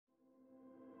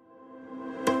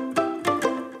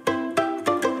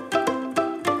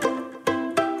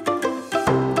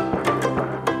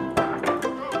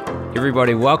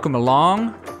Everybody, welcome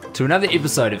along to another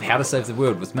episode of How to Save the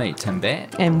World with me, Tim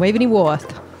Batt, And Waveney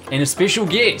Worth. and a special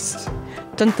guest.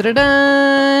 Dun, dun, dun,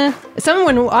 dun.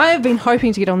 Someone I have been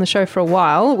hoping to get on the show for a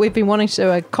while. We've been wanting to do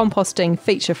a composting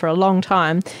feature for a long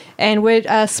time, and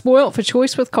we're spoilt for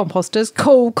choice with composters,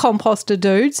 cool composter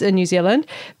dudes in New Zealand.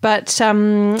 But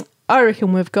I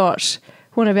reckon we've got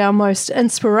one of our most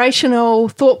inspirational,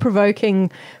 thought-provoking.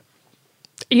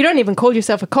 You don't even call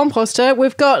yourself a composter.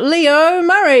 We've got Leo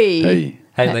Murray.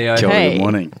 Hey, Leo. Kia ora, Hey. good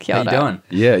morning. Kia How you ora.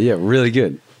 doing? Yeah, really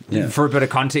good. Yeah. For a bit of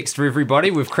context for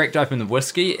everybody, we've cracked open the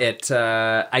whiskey at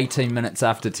 18 minutes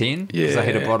after 10 because I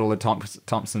had a Yeah. bottle of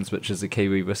Thompson's, which is a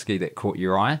Kiwi whiskey that caught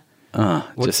your eye.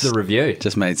 What's Just- the review?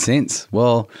 Just made sense.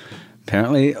 Well,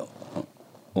 apparently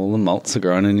all the malts are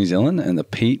grown in New Zealand and the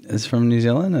peat is from New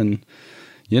Zealand. And,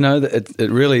 you know,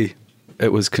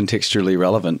 it was contextually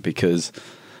relevant because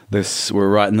we're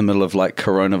right in the middle of like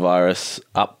coronavirus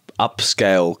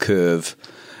upscale curve.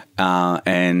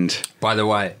 And By the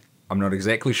way, I'm not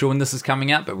exactly sure when this is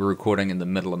coming out, but we're recording in the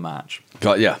middle of March.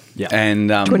 Yeah. And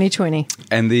 2020.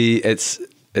 and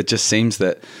it just seems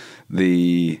that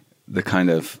the kind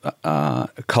of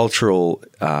cultural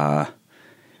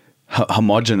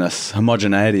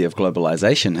homogeneity of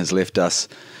globalization has left us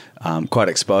quite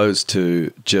exposed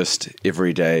to just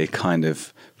everyday kind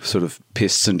of sort of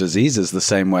pests and diseases, the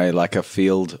same way like a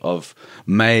field of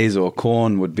maize or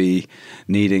corn would be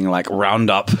needing like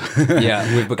Roundup.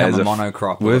 Yeah, we've become As a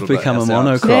monocrop. we've become a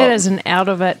monocrop. monocrop. That is an out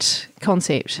of it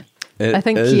concept. It I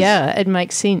think, is. yeah, it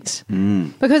makes sense.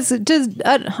 Because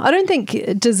I don't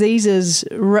think diseases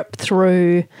rip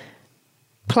through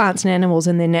plants and animals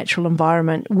in their natural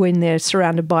environment when they're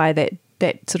surrounded by that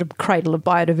sort of cradle of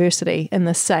biodiversity in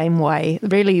the same way.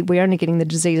 Really, we're only getting the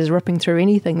diseases ripping through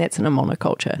anything that's in a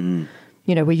monoculture.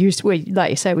 You know, we like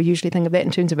you say, we usually think of that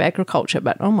in terms of agriculture,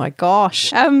 but oh my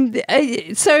gosh.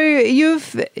 So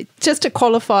you've, just to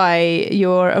qualify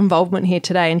your involvement here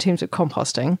today in terms of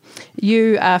composting,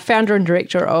 you are founder and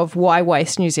director of Why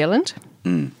Waste New Zealand,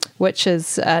 which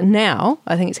is now,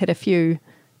 I think it's had a few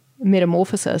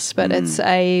metamorphosis, but it's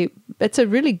a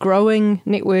really growing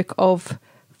network of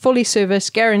fully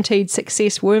serviced, guaranteed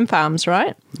success worm farms,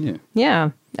 right? Yeah. Yeah.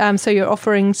 So you're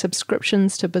offering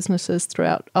subscriptions to businesses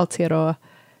throughout Aotearoa,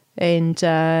 and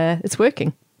it's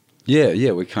working.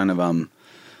 Yeah, we kind of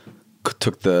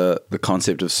took the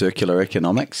concept of circular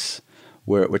economics,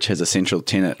 which has a central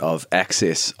tenet of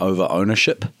access over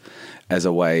ownership, as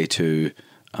a way to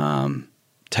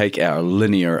take our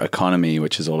linear economy,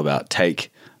 which is all about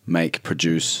take, make,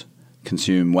 produce,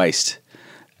 consume, waste,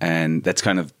 and that's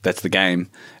the game,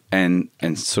 and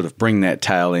sort of bring that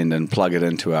tail end and plug it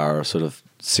into our sort of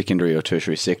secondary or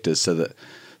tertiary sectors so that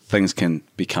things can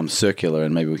become circular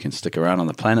and maybe we can stick around on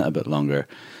the planet a bit longer.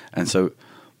 And so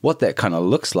what that kind of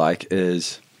looks like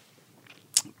is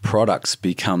products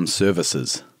become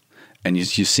services. And you've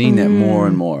seen that more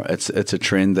and more. It's a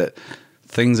trend that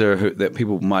things that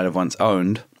people might have once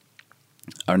owned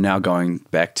are now going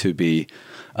back to be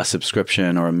a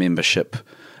subscription or a membership.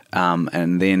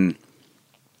 And then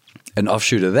an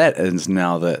offshoot of that is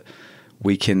now that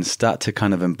we can start to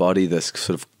kind of embody this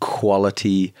sort of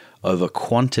quality over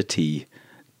quantity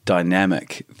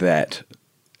dynamic that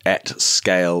at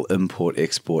scale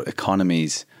import-export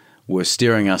economies were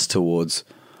steering us towards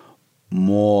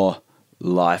more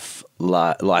life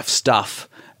stuff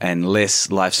and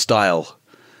less lifestyle.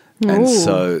 And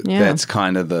so yeah. that's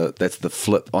kind of that's the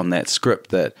flip on that script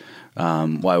that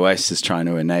Why Waste is trying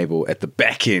to enable at the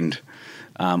back end.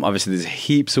 Obviously, there's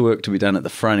heaps of work to be done at the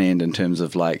front end in terms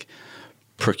of like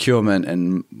procurement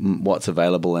and what's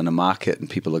available in a market, and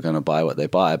people are going to buy what they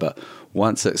buy. But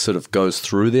once it sort of goes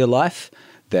through their life,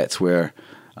 that's where,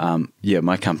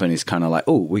 my company's kind of like,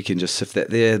 oh, we can just sift that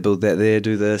there, build that there,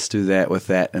 do this, do that with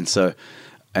that. And so,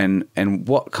 and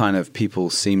what kind of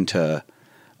people seem to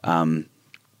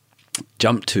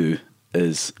jump to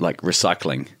is like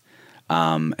recycling.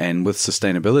 And with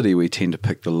sustainability, we tend to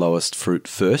pick the lowest fruit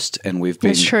first, and we've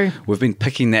been That's true. We've been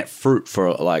picking that fruit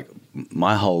for like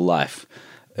my whole life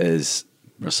is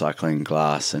recycling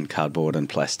glass and cardboard and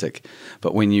plastic.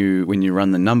 But when you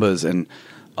run the numbers, and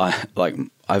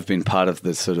I've been part of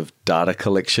the sort of data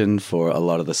collection for a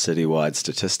lot of the citywide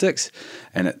statistics,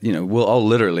 and I'll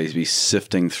literally be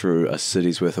sifting through a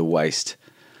city's worth of waste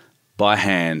by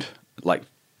hand, like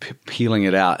peeling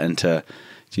it out into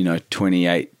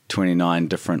 28, 29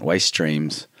 different waste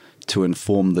streams to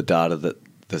inform the data that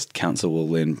this council will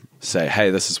then say, hey,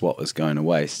 this is what was going to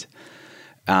waste.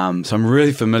 So I'm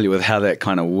really familiar with how that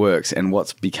kind of works, and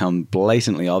what's become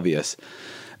blatantly obvious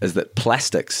is that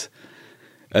plastics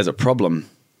as a problem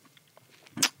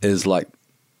is like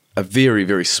a very,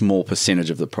 very small percentage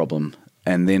of the problem.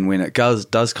 And then when it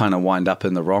does kind of wind up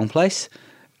in the wrong place,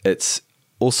 it's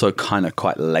also kind of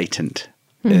quite latent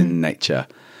in nature.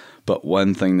 But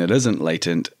one thing that isn't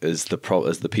latent is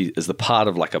the part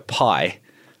of like a pie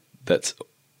that's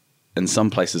in some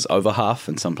places over half,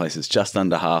 in some places just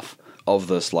under half of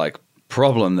this like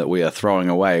problem that we are throwing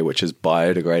away, which is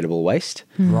biodegradable waste.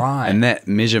 Right. And that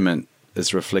measurement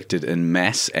is reflected in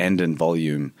mass and in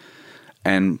volume.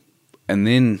 And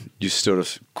then you sort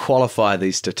of qualify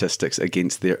these statistics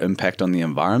against their impact on the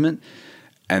environment.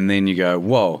 And then you go,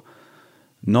 whoa,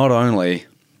 not only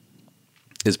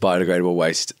is biodegradable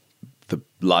waste the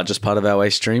largest part of our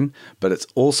waste stream, but it's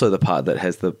also the part that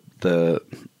has the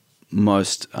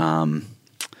most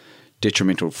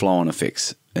detrimental flow-on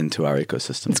effects into our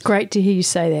ecosystems. It's great to hear you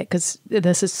say that, because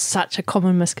this is such a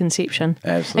common misconception.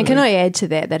 Absolutely. And can I add to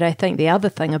that I think the other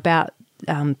thing about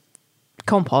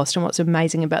compost and what's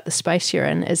amazing about the space you're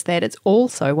in is that it's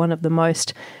also one of the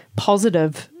most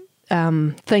positive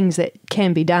things that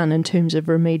can be done in terms of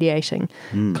remediating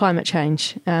climate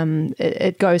change.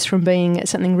 It goes from being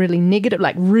something really negative,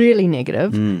 like really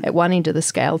negative at one end of the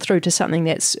scale, through to something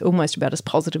that's almost about as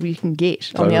positive you can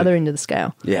get on the other end of the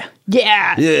scale. Yeah.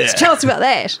 Yeah. So tell us about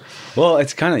that. Well,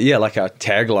 it's kind of, like our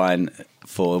tagline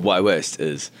for Why Waste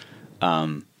is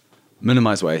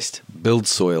minimize waste, build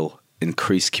soil,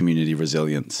 increase community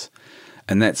resilience.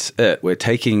 And that's it. We're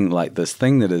taking like this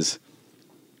thing that is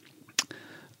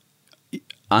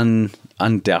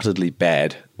undoubtedly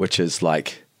bad, which is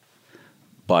like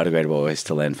biodegradable waste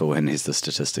to landfill, and here's the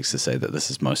statistics to say that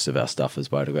this is most of our stuff is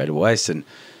biodegradable waste, and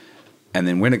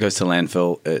then when it goes to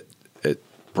landfill, it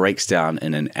breaks down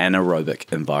in an anaerobic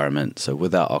environment, so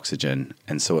without oxygen,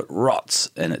 and so it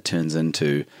rots and it turns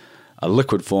into a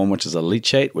liquid form, which is a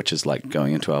leachate, which is like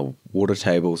going into our water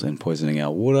tables and poisoning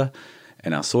our water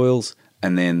and our soils.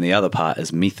 And then the other part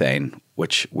is methane,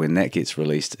 which when that gets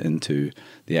released into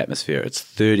the atmosphere, it's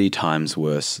 30 times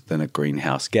worse than a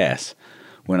greenhouse gas.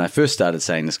 When I first started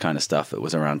saying this kind of stuff, it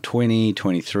was around 20,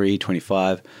 23,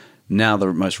 25. Now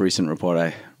the most recent report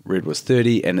I read was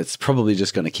 30, and it's probably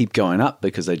just going to keep going up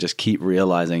because they just keep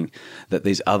realizing that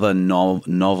these other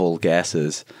novel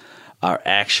gases are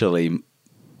actually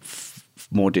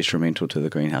more detrimental to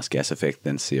the greenhouse gas effect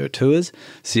than CO2 is.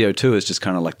 CO2 is just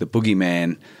kind of like the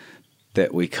boogeyman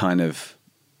that we kind of,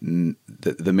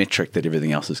 the metric that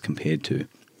everything else is compared to.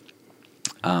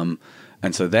 And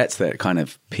so that's that kind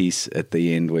of piece at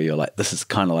the end where you're like, this is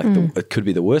kind of like, it could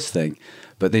be the worst thing.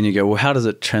 But then you go, well, how does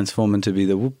it transform into be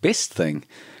the best thing?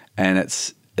 And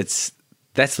that's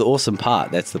the awesome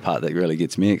part. That's the part that really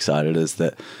gets me excited, is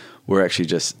that we're actually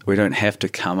we don't have to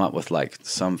come up with like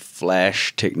some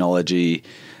flash technology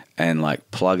and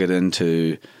like plug it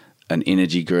into an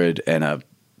energy grid and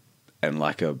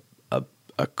like a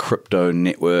crypto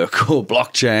network or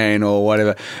blockchain or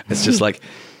whatever. It's just like,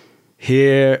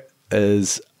 here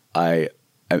is a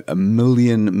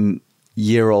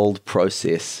million-year-old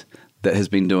process that has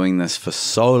been doing this for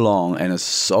so long and is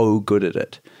so good at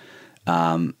it.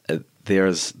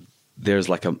 There's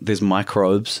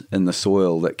microbes in the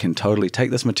soil that can totally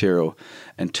take this material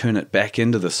and turn it back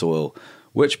into the soil,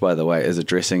 which, by the way, is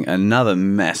addressing another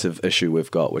massive issue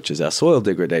we've got, which is our soil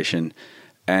degradation.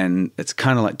 And it's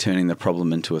kind of like turning the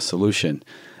problem into a solution.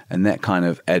 And that kind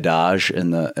of adage in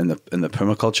the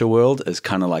permaculture world is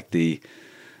kind of like the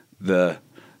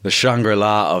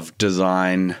Shangri-La of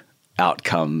design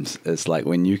outcomes. It's like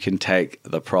when you can take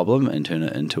the problem and turn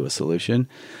it into a solution,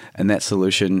 and that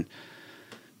solution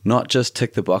not just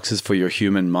tick the boxes for your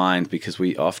human mind, because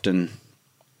we often,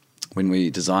 when we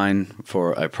design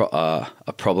for a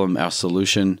problem, our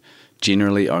solution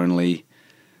generally only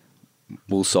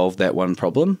will solve that one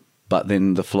problem, but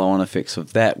then the flow-on effects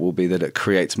of that will be that it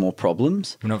creates more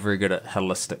problems. We're not very good at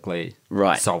holistically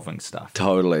solving stuff.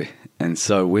 Totally. And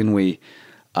so when we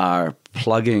are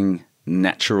plugging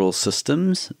natural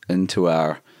systems into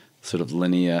our sort of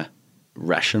linear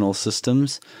rational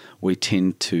systems, we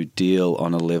tend to deal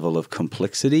on a level of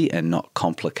complexity and not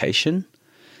complication.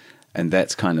 And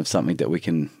that's kind of something that we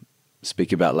can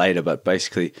speak about later. But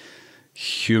basically,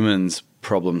 humans'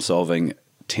 problem solving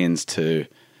tends to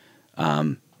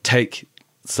take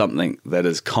something that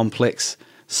is complex,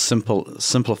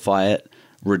 simplify it,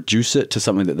 reduce it to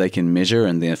something that they can measure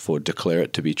and therefore declare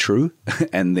it to be true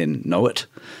and then know it,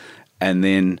 and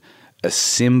then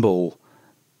assemble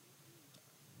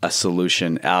a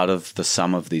solution out of the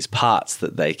sum of these parts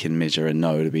that they can measure and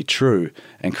know to be true,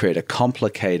 and create a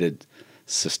complicated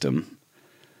system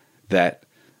that,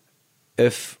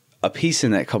 if a piece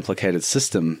in that complicated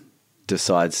system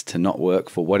decides to not work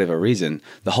for whatever reason,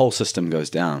 the whole system goes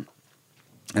down.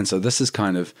 And so this is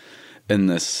kind of in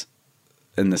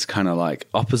this kind of like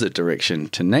opposite direction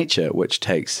to nature, which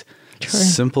takes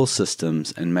simple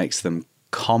systems and makes them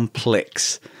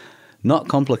complex. Not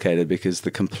complicated, because the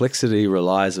complexity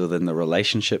relies within the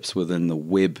relationships within the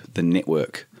web, the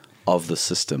network of the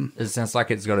system. It sounds like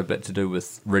it's got a bit to do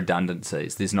with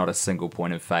redundancies. There's not a single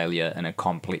point of failure in a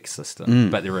complex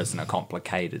system, but there is in a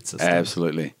complicated system.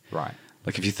 Absolutely. Right.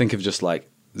 Like if you think of just like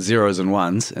zeros and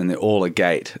ones and they're all a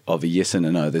gate of a yes and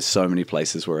a no, there's so many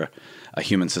places where a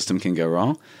human system can go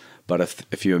wrong. But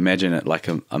if you imagine it like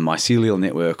a mycelial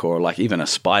network, or like even a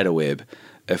spider web,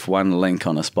 if one link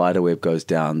on a spider web goes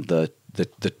down, the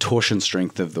torsion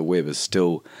strength of the web is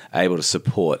still able to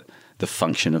support the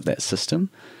function of that system.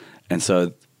 And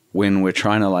so when we're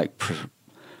trying to like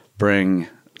bring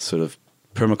sort of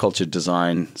permaculture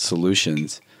design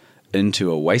solutions into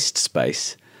a waste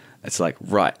space, it's like,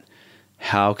 right,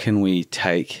 how can we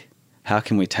take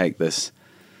this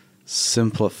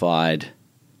simplified,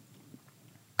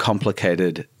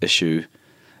 complicated issue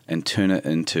and turn it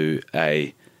into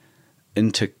a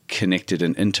interconnected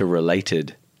and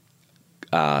interrelated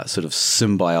sort of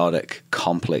symbiotic,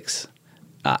 complex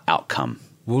outcome?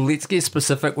 Well, let's get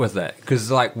specific with that,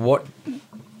 because like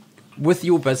with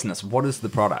your business, what is the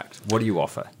product? What do you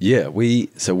offer? Yeah, we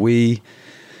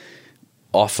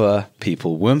offer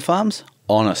people worm farms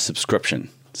on a subscription.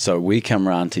 So we come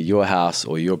around to your house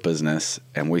or your business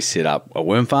and we set up a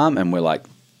worm farm, and we're like,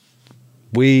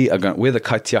 we're the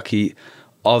kaitiaki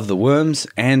of the worms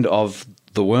and of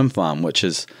the worm farm, which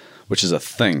is a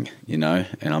thing, you know,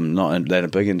 and I'm not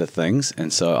that big into things.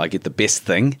 And so I get the best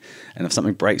thing. And if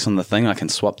something breaks on the thing, I can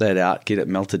swap that out, get it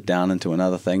melted down into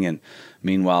another thing. And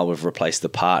meanwhile, we've replaced the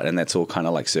part, and that's all kind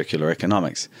of like circular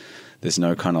economics. There's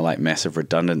no kind of like massive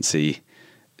redundancy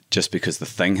just because the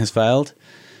thing has failed.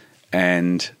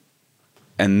 And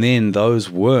then those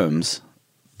worms,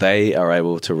 they are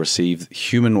able to receive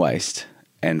human waste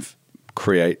and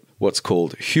create what's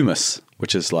called humus,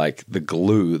 which is like the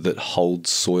glue that holds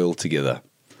soil together.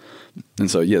 And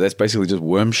so, yeah, that's basically just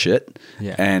worm shit.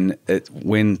 Yeah. And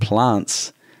when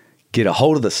plants get a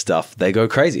hold of this stuff, they go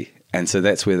crazy. And so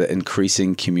that's where the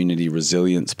increasing community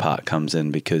resilience part comes in,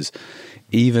 because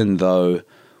even though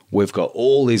we've got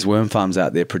all these worm farms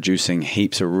out there producing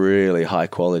heaps of really high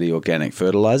quality organic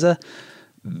fertilizer,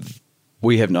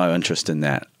 we have no interest in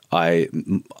that.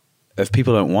 If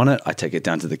people don't want it, I take it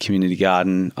down to the community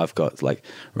garden. I've got like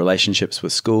relationships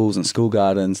with schools and school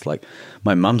gardens. Like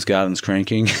my mum's garden's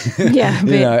cranking. Yeah.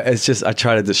 You know, it's just, I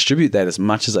try to distribute that as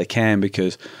much as I can,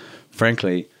 because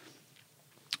frankly,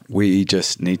 we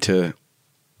just need to,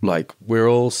 like, we're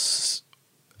all,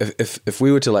 if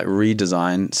we were to like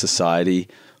redesign society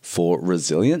for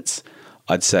resilience,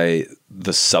 I'd say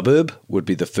the suburb would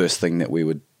be the first thing that we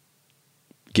would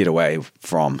get away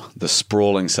from, the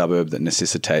sprawling suburb that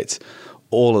necessitates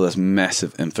all of this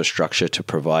massive infrastructure to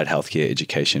provide healthcare,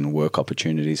 education, work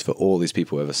opportunities for all these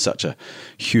people over such a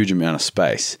huge amount of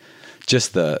space.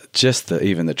 Just the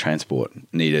even the transport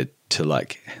needed to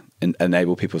like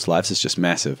enable people's lives is just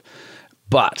massive.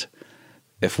 But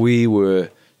if we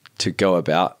were to go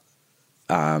about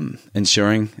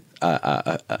ensuring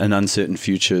an uncertain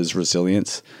future's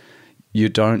resilience, you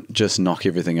don't just knock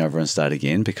everything over and start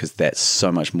again, because that's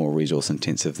so much more resource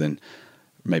intensive than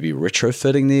maybe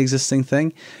retrofitting the existing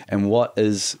thing. And what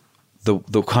is the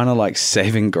kind of like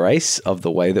saving grace of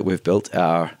the way that we've built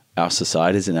our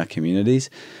societies and our communities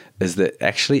is that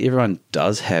actually everyone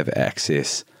does have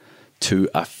access to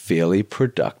a fairly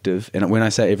productive, and when I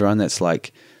say everyone, that's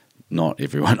like not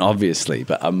everyone obviously,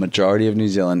 but a majority of New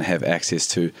Zealand have access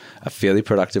to a fairly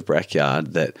productive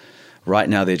backyard that right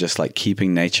now they're just like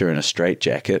keeping nature in a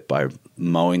straitjacket by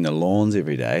mowing the lawns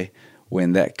every day,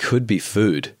 when that could be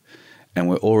food. And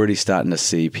we're already starting to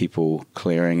see people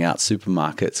clearing out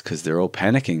supermarkets because they're all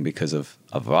panicking because of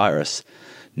a virus.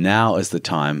 Now is the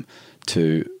time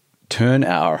to turn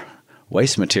our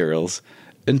waste materials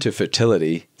into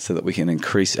fertility so that we can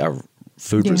increase our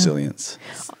food resilience.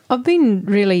 I've been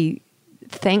really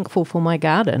thankful for my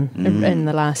garden in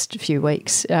the last few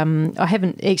weeks. I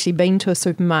haven't actually been to a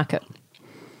supermarket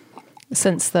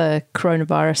since the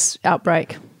coronavirus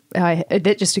outbreak.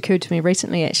 That just occurred to me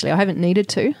recently, actually. I haven't needed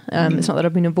to. It's not that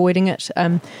I've been avoiding it.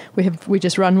 We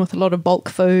just run with a lot of bulk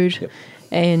food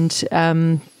and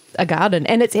a garden.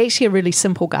 And it's actually a really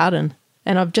simple garden.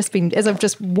 And I've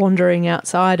just wandering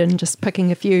outside and just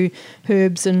picking a few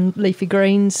herbs and leafy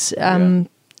greens, I'm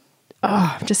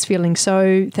just feeling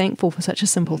so thankful for such a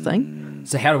simple thing.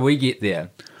 So how do we get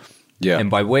there? Yeah. And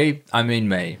by we, I mean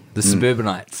me, the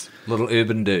suburbanites, little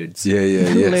urban dudes.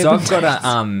 Yeah. So I've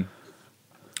got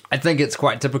I think it's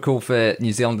quite typical for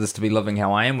New Zealanders to be living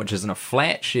how I am, which is in a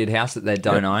flat shared house that they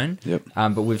don't own. Yep.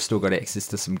 But we've still got access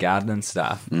to some gardening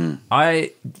stuff.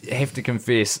 I have to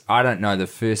confess, I don't know the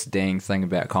first dang thing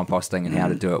about composting and how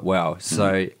to do it well.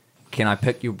 So can I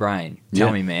pick your brain?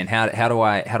 Tell me, man, how do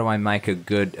I make a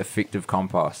good, effective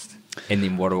compost? And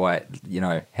then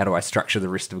how do I structure the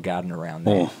rest of a garden around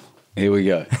that? Oh, here we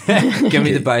go. Give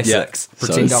me the basics. Yeah.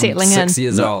 Pretend So- I'm Settling 6 in.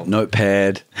 years old.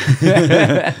 Notepad.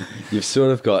 You've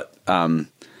sort of got.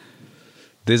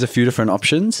 There's a few different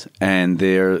options, and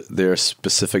they're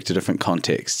specific to different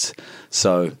contexts.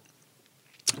 So,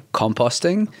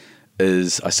 composting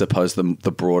is, I suppose, the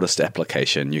broadest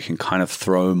application. You can kind of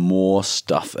throw more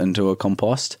stuff into a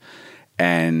compost,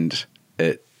 and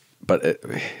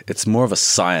it's more of a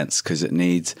science because it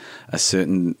needs a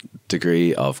certain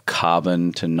degree of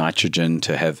carbon to nitrogen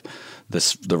to have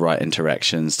the right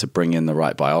interactions, to bring in the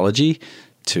right biology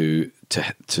to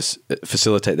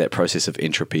facilitate that process of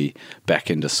entropy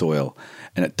back into soil.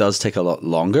 And it does take a lot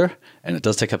longer, and it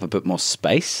does take up a bit more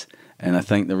space. And I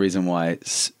think the reason why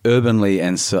urbanly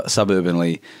and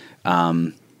suburbanly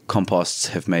composts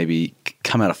have maybe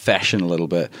come out of fashion a little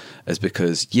bit is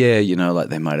because, like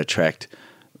they might attract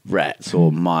rats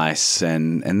or mice,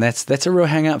 and that's a real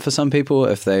hang up for some people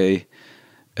if they're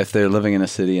living in a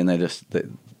city and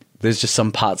there's just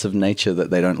some parts of nature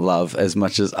that they don't love as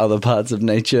much as other parts of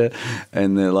nature,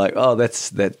 and they're like, oh,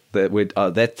 that's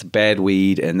bad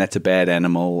weed and that's a bad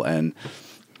animal, and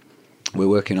we're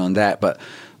working on that.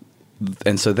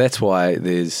 And so that's why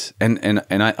there's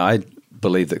I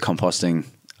believe that composting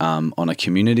on a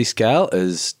community scale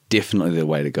is definitely the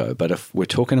way to go. But if we're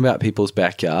talking about people's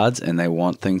backyards and they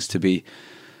want things to be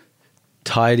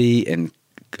tidy and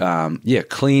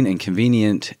clean and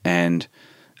convenient and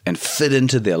fit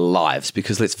into their lives,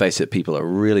 because let's face it, people are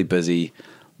really busy.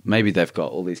 Maybe they've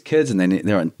got all these kids and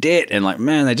they're in debt, and like,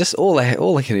 man, they just all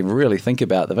they can even really think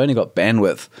about. They've only got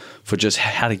bandwidth for just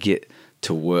how to get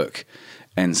to work,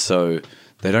 and so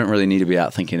they don't really need to be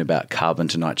out thinking about carbon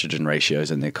to nitrogen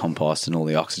ratios in their compost and all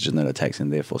the oxygen that it takes,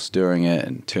 and therefore stirring it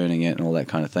and turning it and all that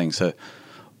kind of thing. So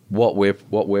what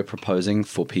we're proposing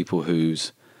for people who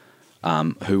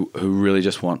really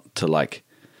just want to like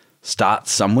start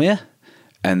somewhere,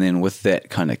 and then with that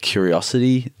kind of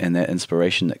curiosity and that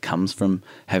inspiration that comes from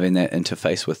having that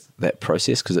interface with that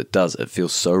process, because it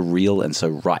feels so real and so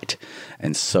right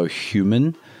and so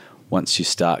human. Once you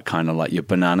start kind of like your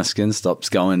banana skin stops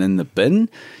going in the bin,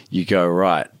 you go,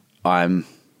 right, I'm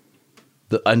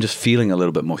just feeling a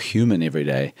little bit more human every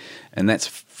day. And that's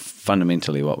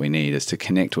fundamentally what we need, is to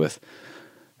connect with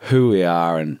who we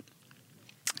are and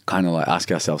kind of like ask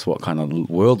ourselves what kind of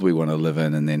world we want to live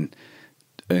in, and then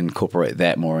incorporate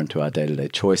that more into our day-to-day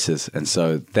choices. And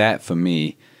so that for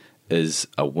me is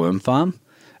a worm farm.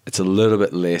 It's a little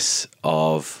bit less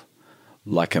of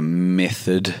like a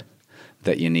method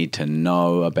that you need to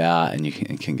know about and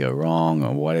it can go wrong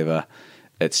or whatever.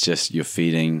 It's just you're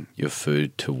feeding your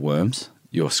food to worms,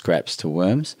 your scraps to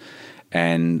worms.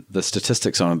 And the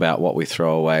statistics on about what we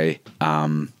throw away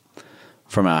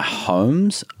from our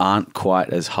homes aren't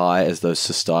quite as high as those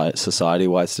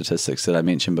society-wide statistics that I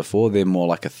mentioned before. They're more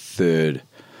like a third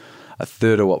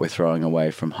of what we're throwing away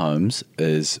from homes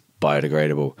is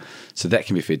biodegradable. So that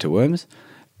can be fed to worms.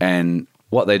 And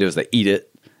what they do is they eat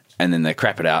it and then they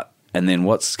crap it out. And then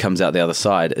what comes out the other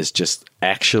side is just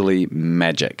actually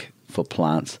magic for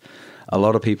plants. A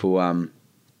lot of people,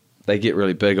 they get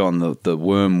really big on the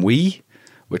worm wee,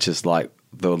 which is like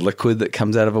the liquid that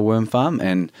comes out of a worm farm.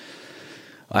 And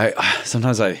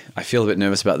sometimes I feel a bit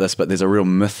nervous about this, but there's a real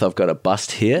myth I've got to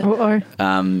bust here.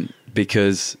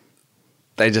 Because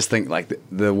they just think like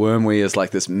the worm wee is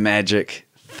like this magic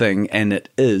thing, and it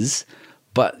is,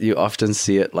 but you often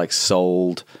see it like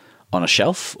sold on a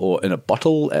shelf or in a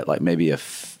bottle at like maybe a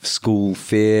school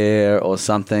fair or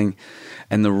something.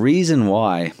 And the reason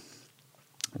why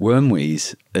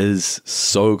wormwees is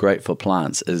so great for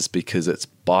plants is because it's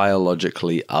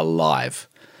biologically alive,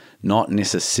 not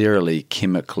necessarily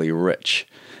chemically rich.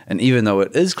 And even though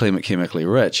it is chemically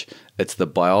rich, it's the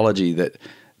biology that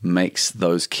makes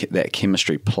that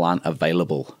chemistry plant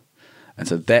available. And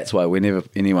so that's why whenever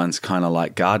anyone's kind of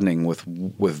like gardening with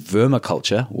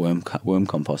vermiculture, worm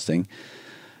composting,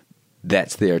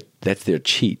 that's their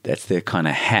cheat. That's their kind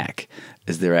of hack,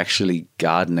 is they're actually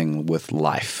gardening with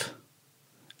life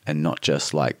and not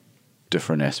just like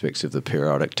different aspects of the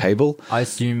periodic table. I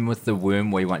assume with the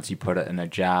wormweed, once you put it in a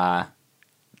jar,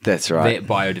 that's right, that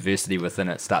biodiversity within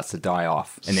it starts to die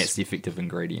off, and that's the effective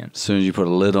ingredient. As soon as you put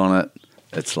a lid on it,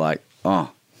 it's like, yeah.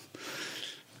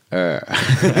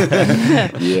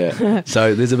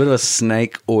 So there's a bit of a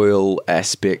snake oil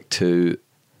aspect to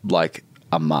like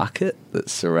a market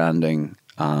that's surrounding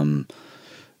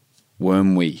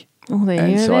wormwee. Oh, there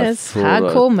And it so I is. thought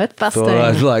Hardcore myth busting.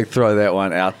 Thought I'd like throw that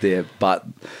one out there, but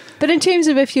But in terms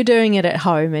of if you're doing it at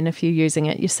home and if you're using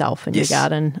it yourself in Yes. your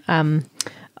garden,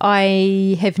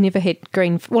 I have never had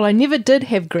I never did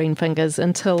have green fingers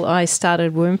until I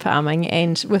started worm farming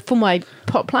and for my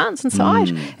pot plants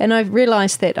inside. And I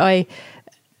realised that I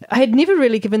had never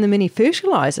really given them any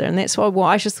fertiliser, and that's why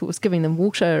I just was giving them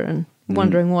water and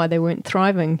wondering why they weren't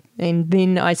thriving. And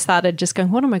then I started just going,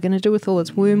 what am I going to do with all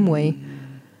this wormwee?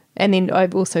 And then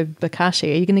I've also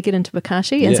Bokashi. Are you going to get into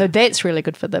Bokashi? And Yeah. so that's really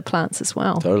good for the plants as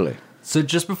well. totally. So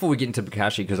just before we get into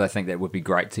Bokashi, because I think that would be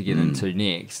great to get into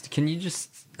next, can you just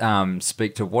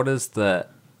speak to what does the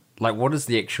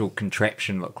actual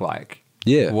contraption look like?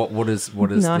 Yeah. What is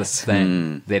Nice. this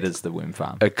thing that is the worm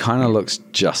farm? It kind of looks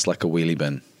just like a wheelie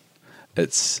bin.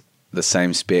 It's the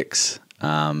same specs,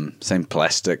 same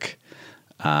plastic,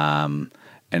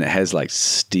 and it has like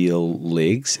steel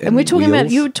legs. And we're talking about,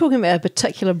 wheels. you were talking about a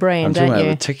particular I'm brand, talking aren't about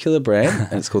you? a particular brand,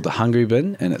 and it's called the Hungry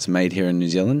Bin, and it's made here in New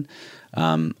Zealand.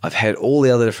 I've had all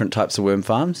the other different types of worm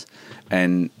farms,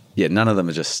 and yeah, none of them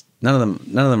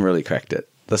really cracked it.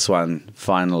 This one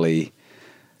finally,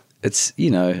 it's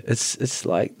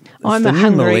like I'm the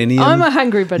a new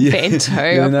hungry bin Yeah, fan too. you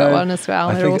I've got know, one as well.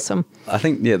 I They're think- awesome. I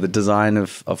think the design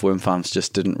of worm farms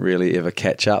just didn't really ever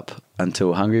catch up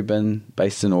until Hungry Bin,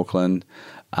 based in Auckland.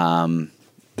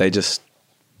 They just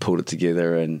pulled it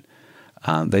together, and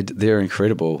they're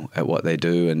incredible at what they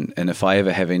do. And if I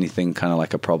ever have anything kind of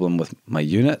like a problem with my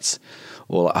units,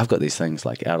 well, I've got these things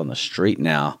like out on the street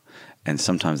now, and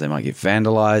sometimes they might get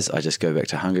vandalized. I just go back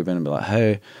to Hungry Bin and be like,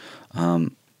 hey,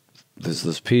 there's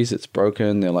this piece, it's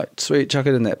broken. They're like, sweet, chuck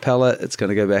it in that pellet. It's going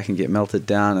to go back and get melted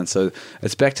down. And so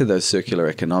it's back to those circular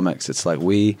economics. It's like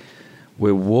we're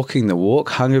walking the walk.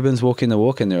 Hungry Bin's walking the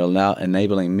walk, and they're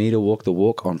enabling me to walk the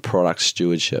walk on product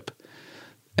stewardship.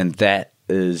 And that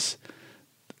is,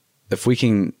 if we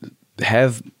can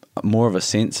have more of a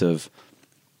sense of,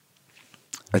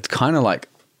 it's kind of like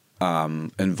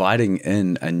inviting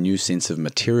in a new sense of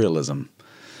materialism.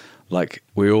 Like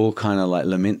we all kind of like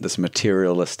lament this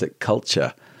materialistic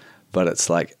culture, but it's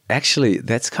like actually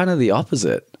that's kind of the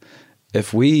opposite.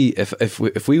 If we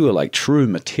were like true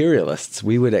materialists,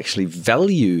 we would actually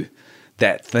value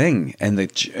that thing and the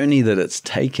journey that it's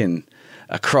taken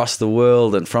across the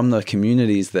world and from the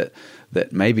communities that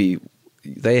maybe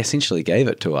they essentially gave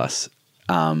it to us.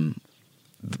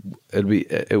 We'd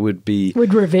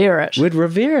revere it. We'd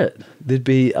revere it. There'd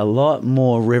be a lot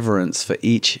more reverence for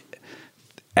each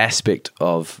aspect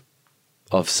of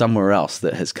somewhere else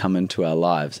that has come into our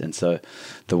lives. And so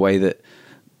the way that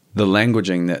the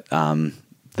languaging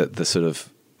that the sort of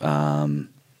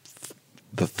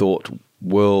the thought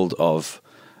world of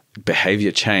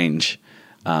behavior change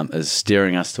is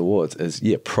steering us towards is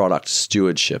product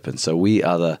stewardship. And so we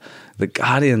are the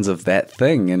guardians of that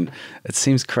thing. And it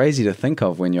seems crazy to think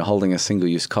of when you're holding a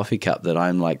single-use coffee cup that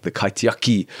I'm like the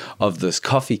kaitiaki of this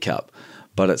coffee cup.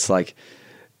 But it's like,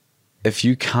 if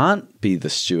you can't be the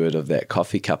steward of that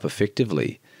coffee cup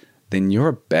effectively, then you're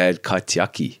a bad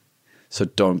kaitiaki. So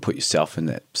don't put yourself in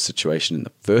that situation in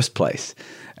the first place.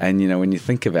 And, when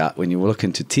you look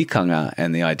into tikanga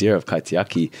and the idea of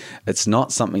kaitiaki, it's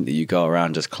not something that you go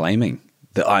around just claiming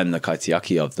that I'm the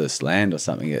kaitiaki of this land or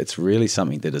something. It's really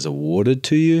something that is awarded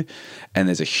to you, and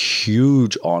there's a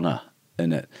huge honor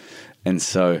in it. And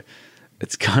so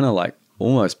it's kind of like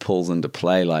almost pulls into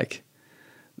play like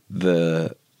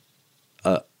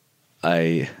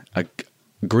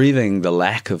grieving the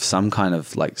lack of some kind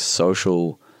of like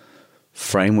social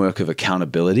framework of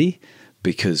accountability,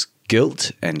 because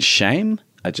guilt and shame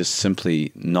are just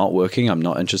simply not working. I'm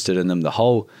not interested in them. The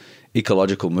whole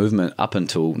ecological movement up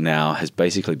until now has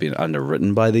basically been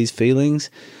underwritten by these feelings.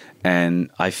 And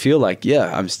I feel like,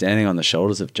 I'm standing on the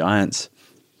shoulders of giants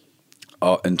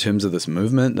in terms of this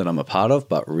movement that I'm a part of,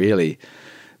 but really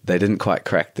they didn't quite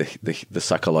crack the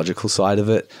psychological side of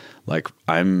it. Like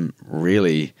I'm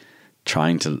really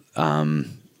trying to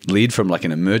lead from like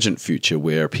an emergent future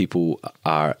where people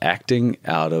are acting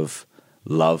out of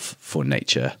love for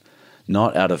nature,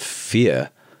 not out of fear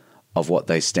of what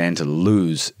they stand to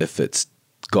lose if it's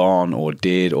gone or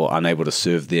dead or unable to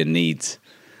serve their needs.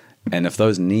 And if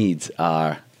those needs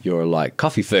are your like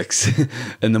coffee fix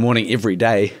in the morning every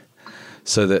day,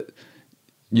 so that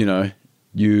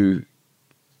you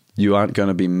aren't going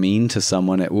to be mean to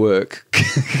someone at work.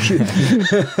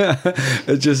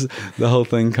 It's just the whole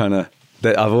thing kind of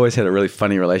that I've always had a really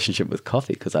funny relationship with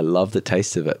coffee because I love the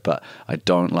taste of it, but I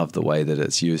don't love the way that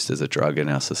it's used as a drug in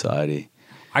our society.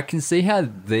 I can see how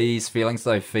these feelings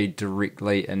though feed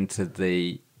directly into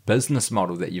the business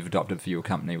model that you've adopted for your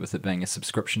company with it being a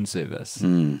subscription service.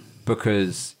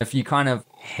 Because if you kind of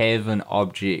have an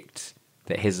object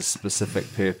that has a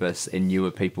specific purpose and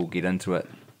newer people get into it,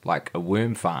 like a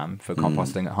worm farm for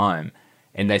composting at home,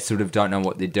 and they sort of don't know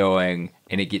what they're doing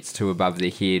and it gets too above their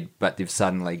head, but they've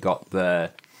suddenly got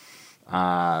the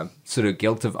sort of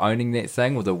guilt of owning that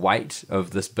thing or the weight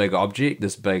of this big object,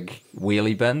 this big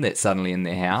wheelie bin that's suddenly in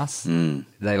their house.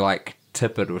 They like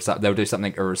tip it or something. They'll do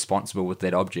something irresponsible with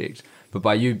that object. But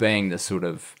by you being the sort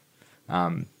of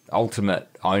ultimate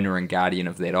owner and guardian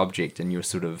of that object, and you're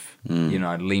sort of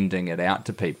lending it out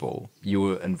to people,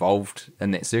 you're involved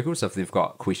in that circle. So if they've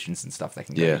got questions and stuff, they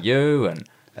can go to you, and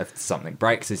if something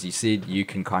breaks, as you said, you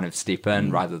can kind of step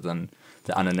in rather than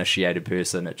the uninitiated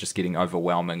person, it just getting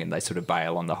overwhelming and they sort of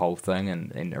bail on the whole thing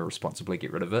and irresponsibly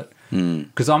get rid of it.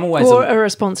 Because I'm always... Or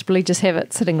irresponsibly just have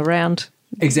it sitting around.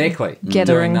 Exactly.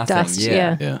 Gathering dust,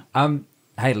 yeah.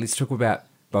 Hey, let's talk about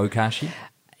Bokashi.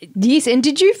 Yes, and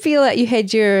did you feel that you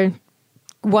had your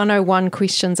 101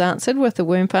 questions answered with the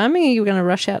worm farming? Are you going to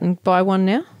rush out and buy one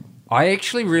now? I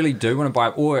actually really do want to buy,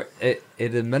 or at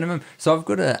a minimum. So I've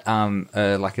got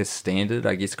a like a standard,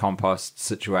 I guess, compost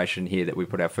situation here that we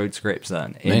put our food scraps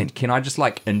in. And can I just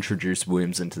like introduce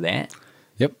worms into that?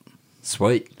 Yep.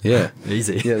 Sweet. Yeah.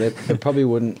 Easy. Yeah, they probably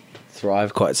wouldn't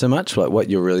thrive quite so much. Like what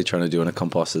you're really trying to do in a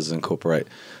compost is incorporate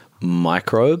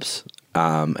microbes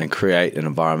and create an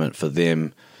environment for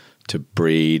them to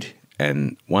breed.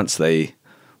 And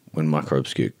when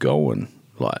microbes get going,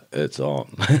 like it's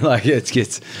on, like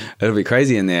it'll be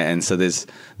crazy in there. And so there's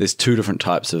two different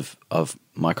types of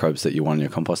microbes that you want in your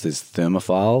compost. There's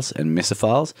thermophiles and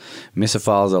mesophiles.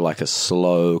 Mesophiles are like a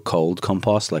slow cold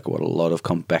compost, like what a lot of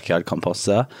backyard composts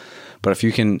are. But if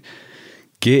you can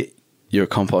get your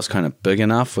compost kind of big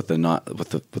enough with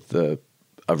a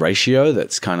ratio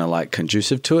that's kind of like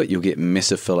conducive to it, you'll get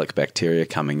mesophilic bacteria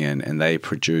coming in, and they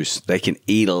can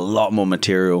eat a lot more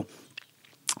material,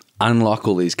 unlock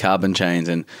all these carbon chains,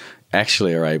 and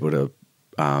actually are able to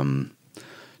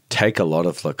take a lot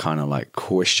of the kind of like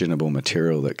questionable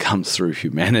material that comes through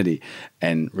humanity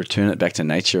and return it back to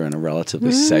nature in a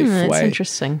relatively safe way. That's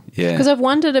interesting. Yeah. Because I've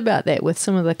wondered about that with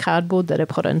some of the cardboard that I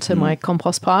put into my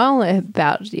compost pile,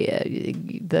 about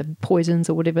the poisons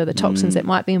or whatever, the toxins that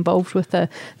might be involved with the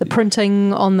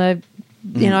printing on the,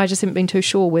 I just haven't been too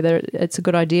sure whether it's a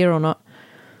good idea or not.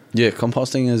 Yeah,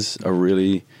 composting is a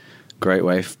really great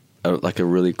way, like a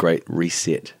really great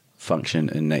reset function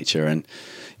in nature. And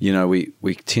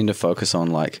we tend to focus on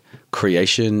like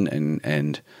creation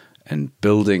and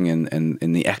building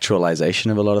and the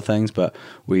actualization of a lot of things, but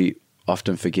we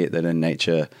often forget that in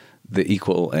nature the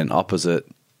equal and opposite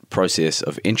process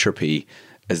of entropy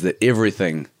is that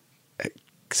everything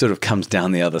sort of comes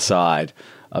down the other side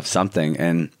of something,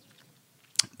 and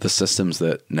the systems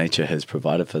that nature has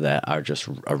provided for that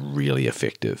are really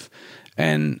effective.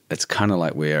 And it's kind of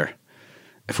like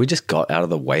if we just got out of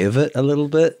the way of it a little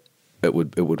bit, it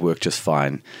would work just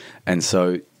fine. And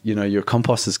so, your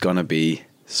compost is going to be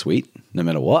sweet no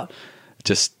matter what.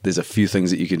 Just there's a few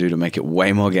things that you can do to make it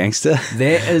way more gangster.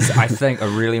 That is, I think, a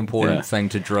really important thing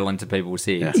to drill into people's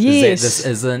heads. Yeah. Yes. Is that this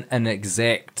isn't an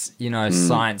exact,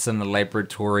 science in the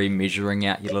laboratory measuring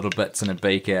out your little bits in a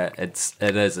beaker. It's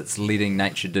letting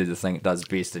nature do the thing it does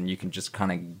best, and you can just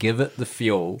kind of give it the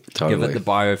fuel, give it the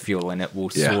biofuel, and it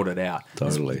will sort it out.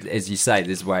 Totally. As you say,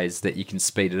 there's ways that you can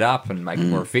speed it up and make it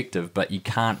more effective, but you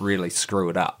can't really screw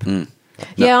it up.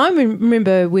 Yeah, I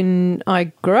remember when I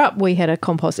grew up, we had a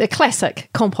classic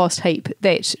compost heap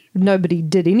that nobody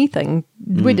did anything.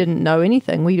 We didn't know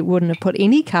anything. We wouldn't have put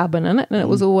any carbon in it, and it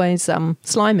was always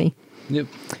slimy. Yep.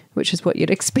 Which is what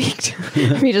you'd expect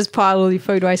if you just pile all your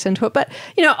food waste into it. But,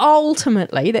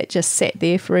 ultimately that just sat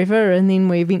there forever, and then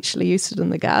we eventually used it in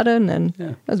the garden, and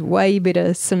it was a way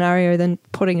better scenario than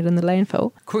putting it in the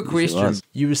landfill. Quick question.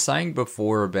 You were saying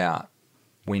before about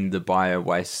when the bio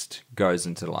waste goes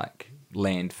into like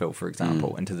landfill, for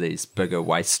example, into these bigger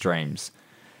waste streams.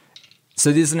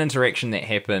 So there's an interaction that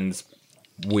happens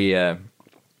where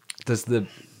does the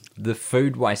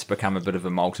food waste become a bit of a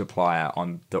multiplier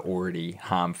on the already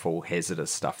harmful,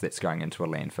 hazardous stuff that's going into a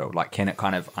landfill? Like, can it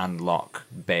kind of unlock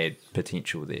bad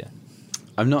potential there?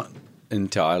 I'm not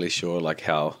entirely sure like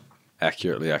how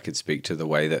accurately I could speak to the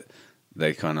way that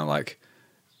they kind of like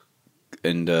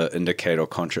indicate or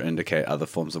contraindicate other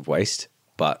forms of waste,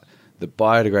 but the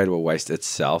biodegradable waste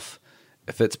itself,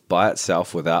 if it's by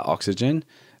itself without oxygen,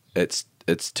 it's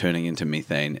turning into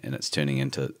methane, and it's turning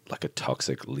into like a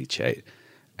toxic leachate.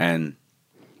 And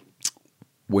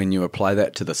when you apply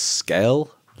that to the scale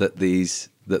that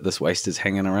this waste is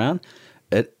hanging around,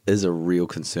 it is a real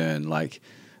concern. Like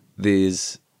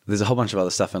there's there's a whole bunch of other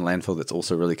stuff in landfill that's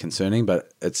also really concerning,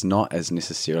 but it's not as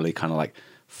necessarily kind of like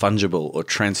fungible or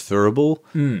transferable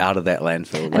out of that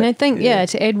landfill. And I think,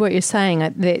 to add what you're saying,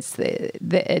 that's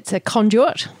it's a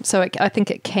conduit. So I think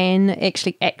it can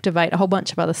actually activate a whole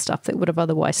bunch of other stuff that would have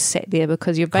otherwise sat there,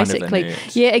 because you're basically,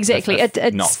 exactly.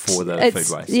 It's not for the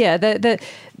food waste. Yeah,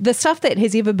 the stuff that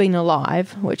has ever been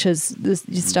alive, which is the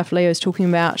stuff Leo's talking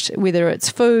about, whether it's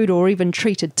food or even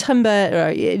treated timber,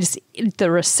 or just the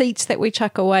receipts that we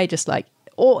chuck away, just like,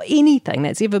 or anything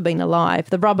that's ever been alive,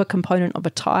 the rubber component of a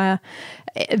tyre,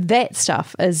 that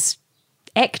stuff is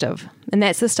active. And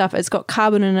that's the stuff, it's got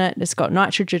carbon in it, it's got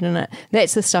nitrogen in it.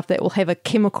 That's the stuff that will have a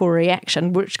chemical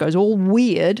reaction, which goes all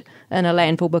weird in a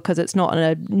landfill because it's not in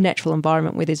a natural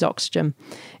environment where there's oxygen.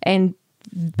 And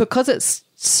because our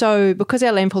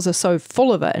landfills are so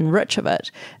full of it and rich of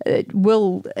it, it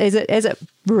will, as it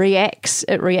reacts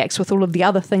with all of the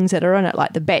other things that are in it,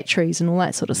 like the batteries and all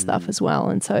that sort of stuff as well.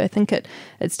 And so I think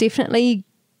it's definitely,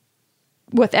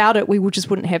 without it, we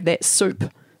wouldn't have that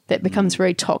soup that becomes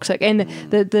very toxic. And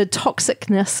the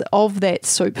toxicness of that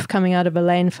soup coming out of a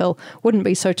landfill wouldn't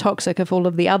be so toxic if all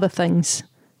of the other things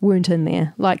weren't in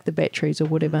there, like the batteries or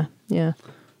whatever. Yeah.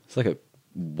 It's like a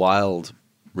wild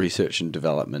research and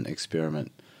development experiment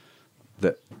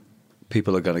that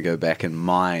people are going to go back and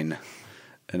mine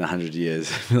in 100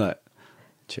 years. Like,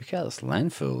 check out this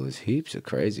landfill. There's heaps of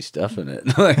crazy stuff in it.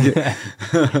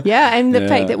 Yeah, and the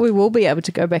fact that we will be able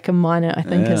to go back and mine it, I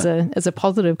think, is a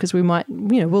positive, because we might,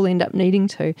 we'll end up needing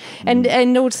to.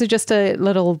 And also just a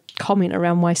little comment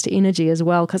around waste to energy as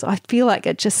well, because I feel like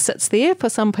it just sits there for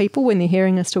some people when they're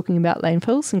hearing us talking about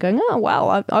landfills and going, oh,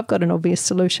 wow, I've got an obvious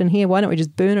solution here. Why don't we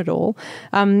just burn it all?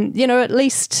 At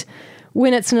least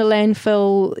when it's in a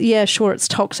landfill, yeah, sure, it's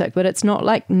toxic, but it's not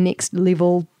like next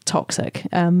level toxic.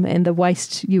 And the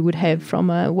waste you would have from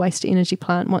a waste to energy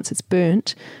plant once it's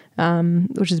burnt,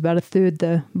 which is about a third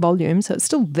the volume, so it's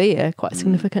still there quite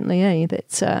significantly.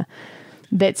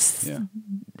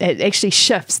 It actually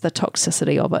shifts the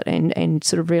toxicity of it and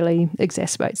sort of really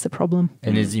exacerbates the problem.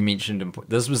 And as you mentioned,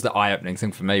 this was the eye-opening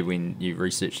thing for me when you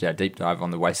researched our deep dive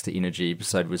on the waste to energy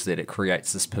episode, was that it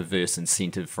creates this perverse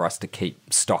incentive for us to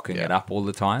keep stocking it up all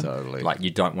the time. Totally. Like,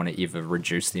 you don't want to ever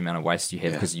reduce the amount of waste you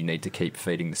have because you need to keep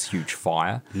feeding this huge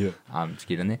fire to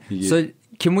get in there. Yeah. So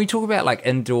can we talk about like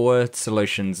indoor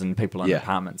solutions and people in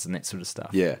apartments and that sort of stuff?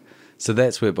 Yeah. So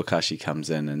that's where Bokashi comes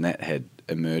in, and that had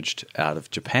emerged out of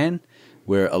Japan,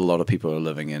 where a lot of people are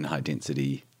living in high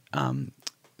density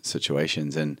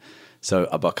situations. And so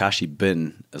a Bokashi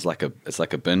bin is like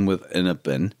a bin within a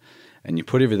bin, and you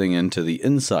put everything into the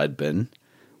inside bin,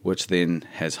 which then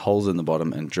has holes in the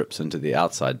bottom and drips into the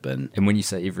outside bin. And when you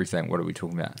say everything, what are we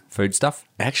talking about? Food stuff?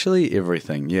 Actually,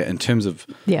 everything. Yeah, in terms of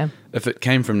if it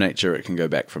came from nature, it can go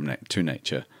back to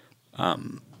nature.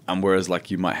 Whereas like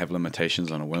you might have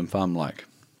limitations on a worm farm, like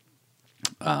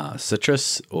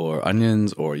citrus or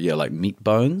onions or like meat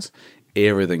bones,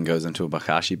 everything goes into a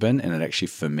Bokashi bin and it actually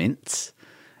ferments.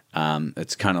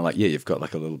 It's kind of like, you've got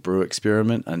like a little brew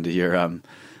experiment under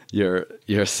your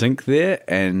sink there,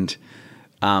 and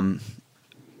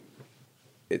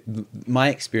my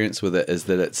experience with it is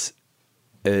that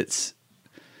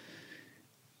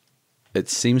it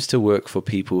seems to work for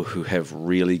people who have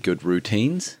really good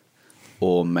routines,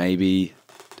 or maybe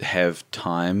have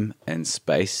time and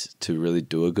space to really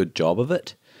do a good job of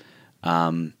it,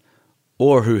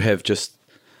 or who have just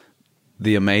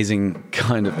the amazing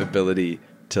kind of ability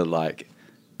to like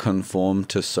conform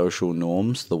to social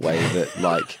norms the way that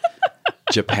like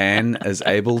Japan is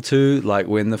able to. Like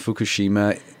when the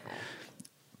Fukushima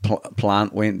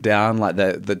plant went down, like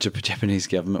the Japanese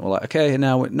government were like, okay,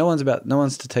 now no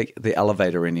one's to take the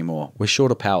elevator anymore. We're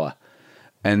short of power.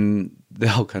 And the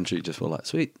whole country just were like,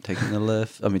 sweet, taking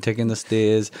the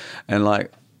stairs. And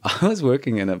like, I was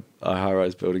working in a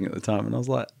high-rise building at the time, and I was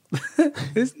like,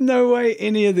 there's no way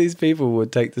any of these people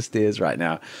would take the stairs right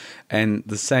now. And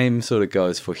the same sort of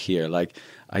goes for here. Like,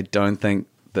 I don't think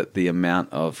that the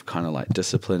amount of kind of like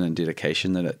discipline and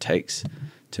dedication that it takes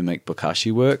to make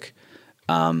Bokashi work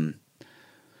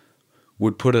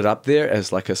would put it up there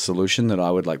as like a solution that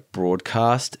I would like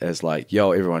broadcast as like,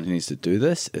 yo, everyone needs to do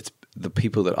this. It's the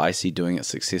people that I see doing it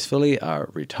successfully are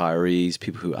retirees,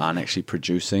 people who aren't actually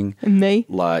producing me,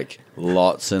 like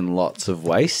lots and lots of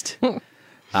waste.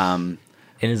 And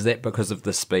is that because of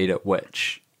the speed at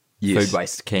which food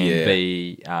waste can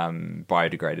be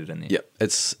biodegraded in there? Yeah,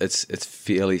 it's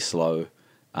fairly slow.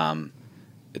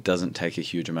 It doesn't take a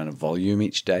huge amount of volume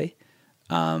each day.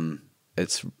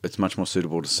 It's much more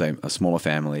suitable to say a smaller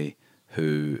family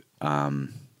who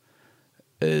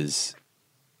is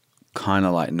kind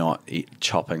of like not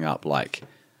chopping up like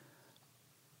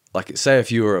like say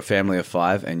if you were a family of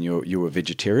 5 and you were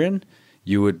vegetarian,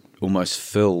 you would almost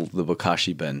fill the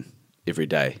bokashi bin every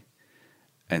day.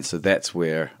 And so that's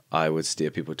where I would steer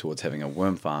people towards having a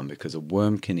worm farm, because a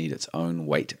worm can eat its own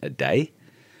weight a day.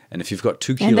 And if you've got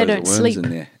 2 kilos of worms sleep. in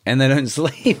there, and they don't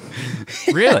sleep.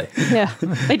 Really? Yeah,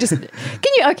 they just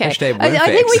can you okay. Hashtag worm I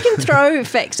think we facts. can throw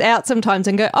facts out sometimes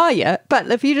and go, oh yeah,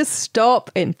 but if you just stop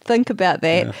and think about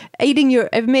that,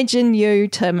 imagine you,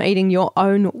 Tim, eating your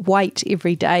own weight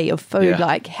every day of food, Yeah.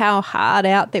 like how hard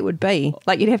out that would be.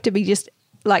 Like you'd have to be just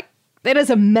like that is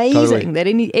amazing that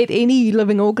any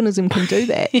living organism can do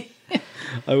that.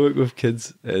 I work with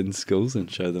kids in schools and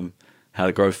show them how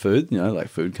to grow food. Like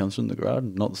food comes from the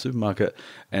garden, not the supermarket.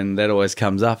 And that always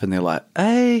comes up and they're like,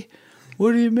 hey,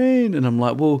 what do you mean? And I'm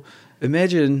like, well,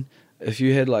 imagine if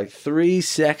you had like 3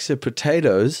 sacks of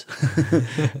potatoes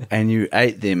and you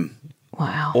ate them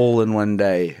Wow. all in one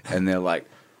day. And they're like,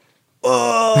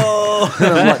 oh, and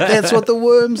I'm like, that's what the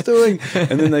worm's doing.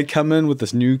 And then they come in with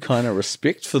this new kind of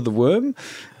respect for the worm,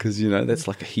 because that's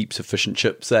like a heaps of fish and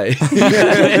chips, eh?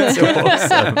 That's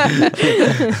awesome.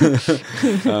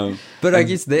 But I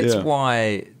guess that's yeah.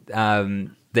 why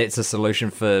that's a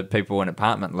solution for people in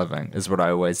apartment living, is what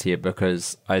I always hear,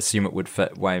 because I assume it would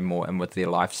fit way more in with their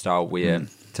lifestyle, where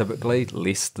typically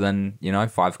less than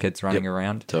 5 kids running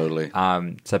around. Totally.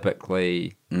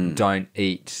 Typically don't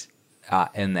eat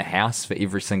in the house for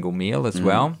every single meal as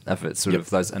well, if it's sort of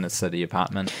those inner city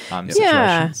apartment Yeah,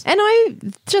 situations. and I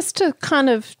just to kind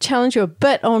of challenge you a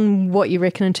bit on what you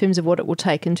reckon in terms of what it will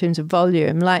take in terms of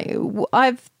volume. Like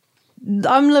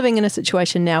I'm living in a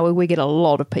situation now where we get a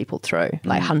lot of people through,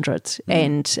 like hundreds,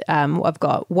 and I've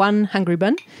got 1 hungry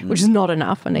bin, which is not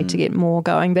enough. I need to get more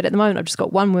going, but at the moment I've just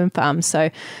got 1 worm farm, so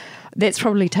that's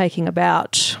probably taking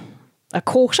about a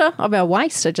quarter of our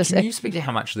waste. Can you speak to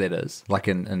how much that is, like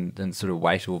in sort of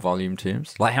weight or volume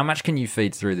terms? Like how much can you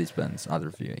feed through these bins, either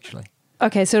of you actually?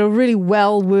 Okay, so a really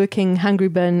well-working hungry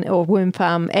bin or worm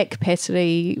farm at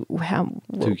capacity,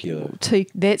 2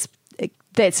 kilos.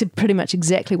 That's pretty much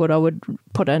exactly what I would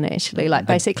put in actually, like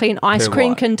basically an ice Per cream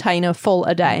what? container full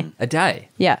a day. A day?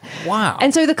 Yeah. Wow.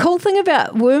 And so the cool thing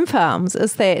about worm farms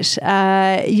is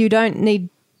that you don't need,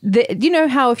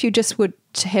 how if you just would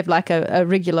have like a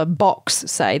regular box,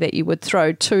 say, that you would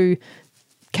throw 2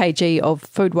 kg of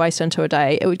food waste into a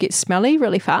day, it would get smelly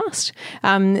really fast.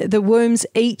 The worms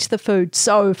eat the food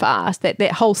so fast that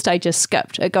whole stage is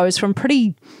skipped. It goes from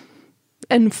pretty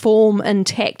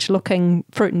intact looking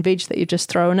fruit and veg that you're just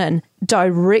throwing in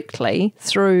directly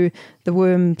through the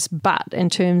worm's butt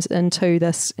and turns into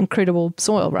this incredible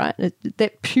soil, right?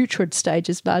 That putrid stage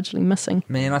is largely missing.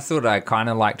 Man, I thought I kind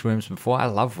of liked worms before. I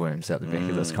love worms out the back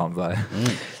of this convo.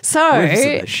 So, Worms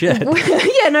are the shit.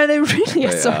 yeah, no, they really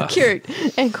are They so are. cute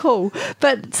and cool.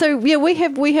 But so, yeah, we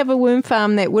have a worm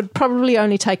farm that would probably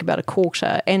only take about a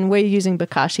quarter, and we're using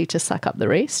bokashi to suck up the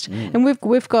rest. And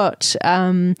we've got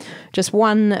just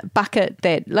 1 bucket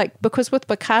that, like, because with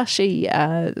bokashi,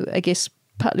 I guess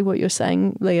partly what you're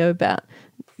saying, Leo, about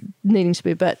needing to be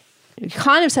a bit, you're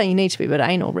kind of saying you need to be a bit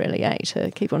anal, really,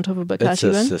 to keep on top of bokashi. It's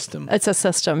a system. It's a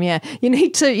system, yeah. You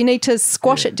need to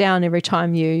squash it down every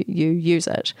time you use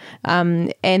it,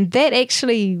 and that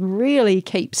actually really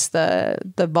keeps the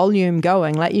volume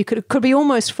going. Like you could be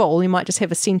almost full. You might just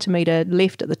have a centimetre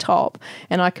left at the top,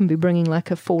 and I can be bringing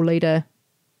like a 4 litre,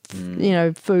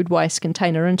 food waste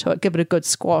container into it. Give it a good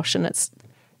squash, and it's.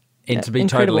 And to be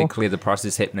Incredible. totally clear, the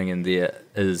process happening in there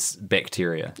is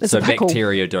bacteria. It's so a pickle.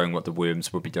 bacteria doing what the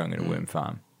worms would be doing in a worm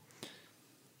farm.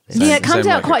 Yeah, it comes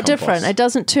same out like a quite compost. different. It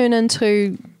doesn't turn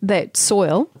into that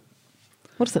soil.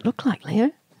 What does it look like,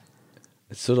 Leo?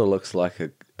 It sort of looks like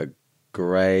a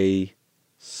grey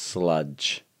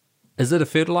sludge. Is it a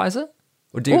fertilizer?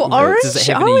 Or Or orange? Does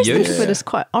it have I any always think use? of it as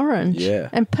quite orange. Yeah.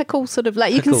 And pickle sort of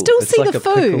like you can Pickle. still It's see like the a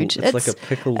pickle. food. It's like a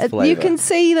pickled You flavour. can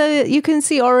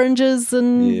see oranges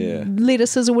and Yeah.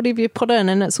 lettuces or whatever you put in,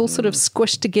 and it's all sort of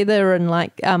squished together and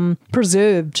like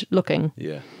preserved looking.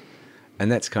 Yeah.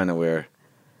 And that's kind of where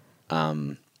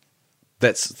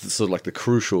that's sort of like the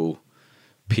crucial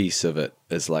piece of it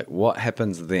is like what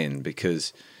happens then,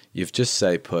 because you've just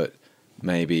say put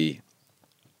maybe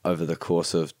over the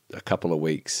course of a couple of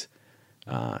weeks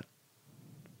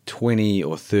 20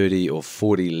 or 30 or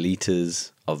 40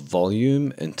 litres of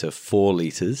volume into 4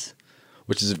 litres,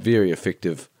 which is a very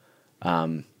effective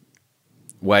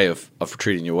way of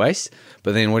treating your waste.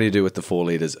 But then what do you do with the 4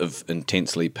 litres of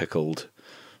intensely pickled,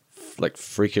 like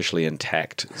freakishly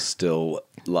intact still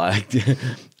like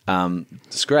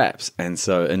scraps? And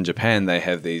so in Japan they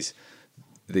have these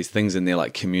things in their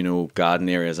like communal garden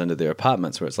areas under their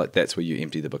apartments where it's like that's where you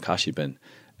empty the bokashi bin,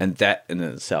 and that in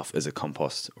itself is a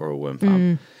compost or a worm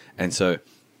farm. And so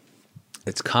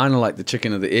it's kind of like the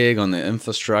chicken or the egg on the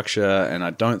infrastructure, and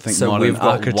I don't think So modern we've got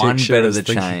one architecture bit of is the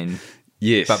thinking- chain,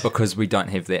 Yes, but because we don't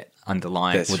have that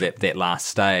underlying That's with that last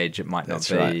stage, it might not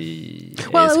That's be.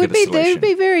 Well, as it would good a be. It solution. would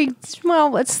be very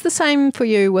well. It's the same for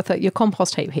you with your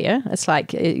compost heap here. It's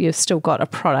like you've still got a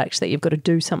product that you've got to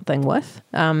do something with.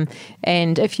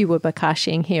 And if you were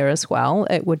bakashiing here as well,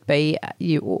 it would be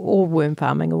you or worm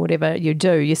farming or whatever you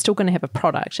do. You're still going to have a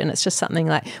product, and it's just something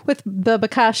like with the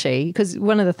bakashi, because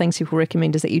one of the things people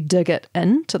recommend is that you dig it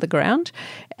into the ground.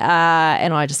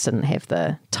 And I just didn't have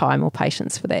the time or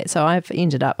patience for that, so I've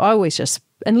ended up. I always just.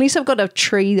 Unless I've got a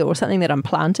tree or something that I'm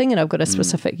planting and I've got a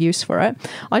specific use for it,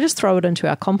 I just throw it into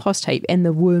our compost heap and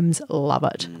the worms love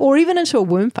it. Or even into a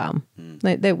worm farm.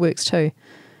 That works too.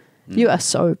 You are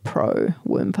so pro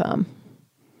worm farm.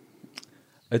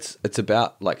 it's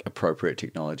about like appropriate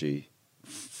technology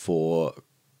for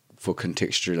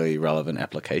contextually relevant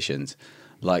applications.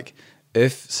 Like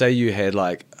if say you had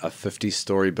like a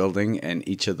 50-story building and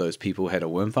each of those people had a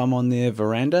worm farm on their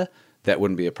veranda, that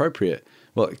wouldn't be appropriate.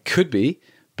 Well, it could be,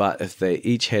 but if they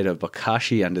each had a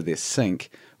bakashi under their sink,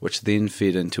 which then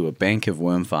fed into a bank of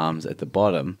worm farms at the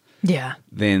bottom, Yeah.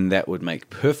 then that would make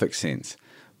perfect sense.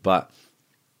 But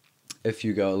if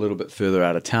you go a little bit further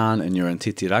out of town and you're in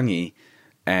Titirangi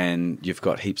and you've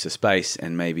got heaps of space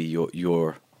and maybe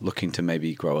you're looking to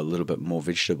maybe grow a little bit more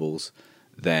vegetables,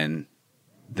 then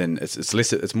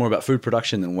it's more about food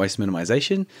production than waste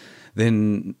minimization,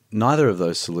 then neither of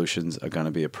those solutions are going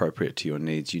to be appropriate to your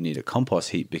needs. You need a compost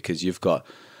heap because you've got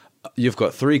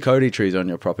 3 Cody trees on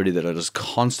your property that are just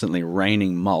constantly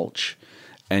raining mulch,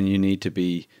 and you need to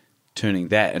be turning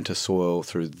that into soil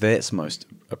through that's most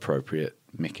appropriate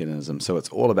mechanism. So it's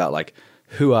all about like,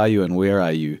 who are you and where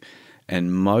are you?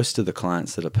 And most of the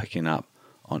clients that are picking up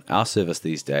on our service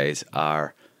these days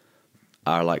are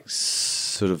like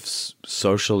sort of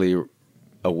socially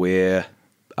aware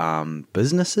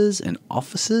businesses and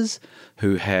offices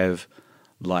who have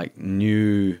like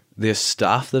their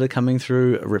staff that are coming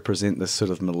through represent this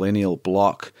sort of millennial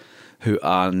block who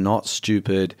are not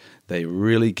stupid. They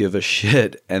really give a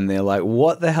shit, and they're like,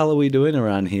 what the hell are we doing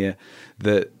around here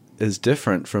that is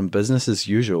different from business as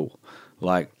usual?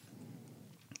 Like,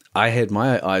 I had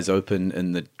my eyes open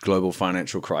in the global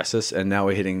financial crisis, and now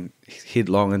we're heading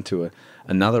headlong into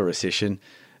another recession.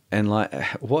 And like,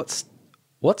 what's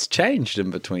changed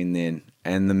in between then?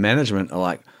 And the management are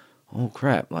like, oh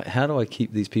crap, like how do I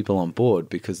keep these people on board?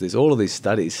 Because there's all of these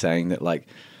studies saying that like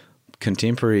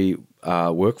contemporary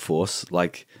workforce,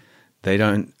 like they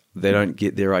don't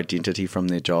get their identity from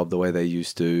their job the way they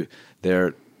used to. They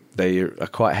are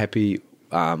quite happy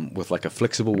with like a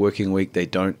flexible working week.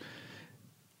 They're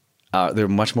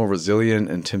much more resilient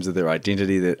in terms of their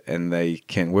identity, and they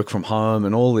can work from home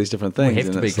and all these different things. We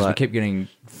have to be, because we keep getting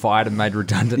fired and made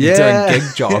redundant Yeah. and doing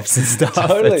gig jobs and stuff.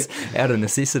 Totally. It's out of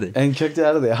necessity. and kicked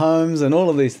out of their homes and all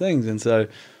of these things. And so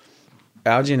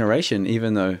our generation,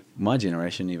 even though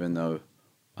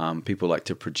people like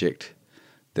to project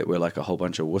that we're like a whole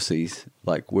bunch of wussies,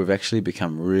 like we've actually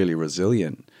become really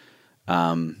resilient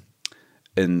in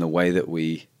the way that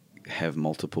we have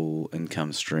multiple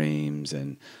income streams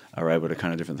and are able to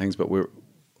kind of different things. But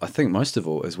I think most of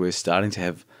all is we're starting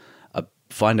to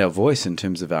find our voice in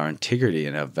terms of our integrity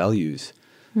and our values,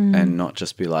 and not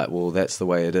just be like, well, that's the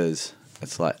way it is.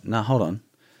 It's like, no, hold on,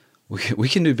 we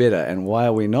can do better, and why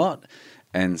are we not?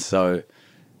 And so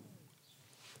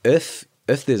if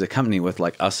there's a company with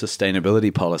like a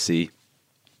sustainability policy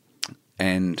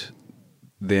and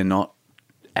they're not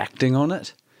acting on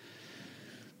it,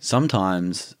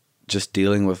 sometimes just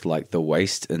dealing with like the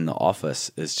waste in the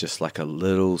office is just like a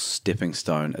little stepping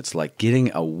stone. It's like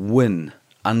getting a win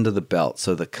under the belt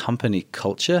so the company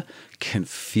culture can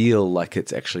feel like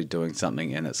it's actually doing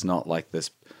something, and it's not like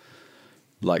this,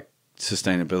 like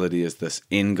sustainability is this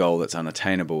end goal that's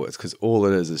unattainable. It's because all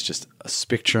it is just a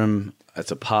spectrum. It's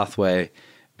a pathway,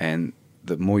 and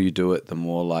the more you do it, the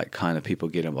more like kind of people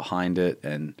get in behind it,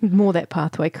 and The more that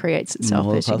pathway creates itself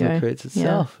more as the you pathway go. creates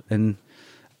itself. And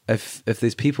if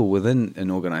there's people within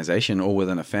an organization or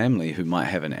within a family who might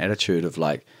have an attitude of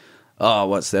like, oh,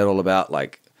 what's that all about?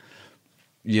 Like,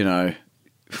 you know,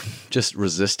 just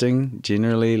resisting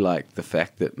generally, like the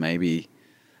fact that maybe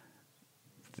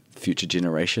future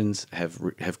generations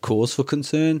have cause for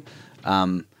concern.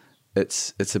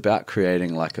 It's about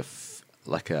creating like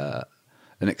an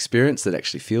experience that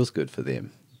actually feels good for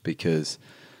them, because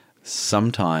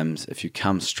sometimes if you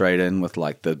come straight in with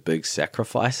like the big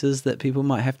sacrifices that people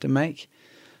might have to make,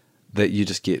 that you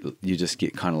just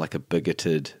get kind of like a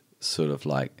bigoted sort of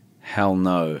like hell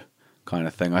no kind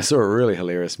of thing. I saw a really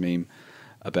hilarious meme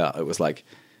about, it was like,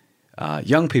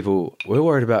 young people, we're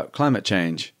worried about climate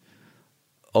change.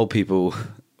 old people,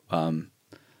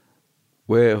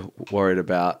 we're worried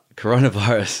about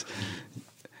coronavirus.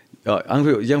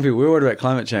 Young people, we're worried about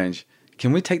climate change.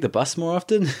 Can we take the bus more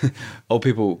often? Old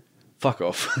people, fuck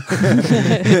off.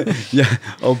 Yeah,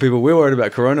 old people, we're worried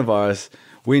about coronavirus.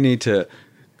 We need to,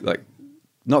 like,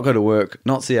 not go to work,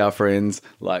 not see our friends,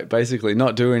 like, basically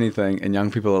not do anything. And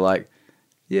young people are like,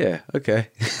 yeah, okay.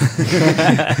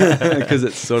 Because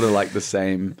it's sort of like the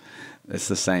same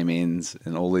ends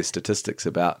and all these statistics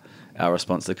about our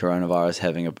response to coronavirus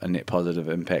having a net positive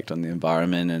impact on the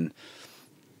environment. And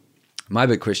my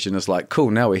big question is like, cool,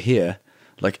 now we're here.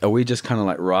 Like, are we just kind of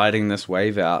like riding this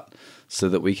wave out so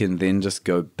that we can then just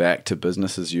go back to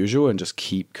business as usual and just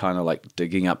keep kind of like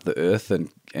digging up the earth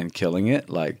and killing it?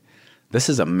 Like, this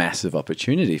is a massive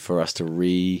opportunity for us to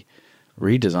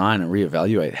redesign and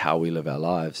reevaluate how we live our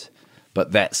lives.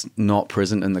 But that's not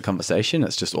present in the conversation.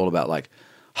 It's just all about like,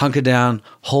 hunker down,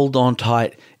 hold on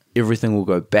tight, everything will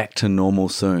go back to normal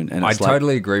soon. And I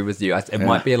totally agree with you. It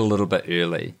might be a little bit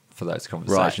early for those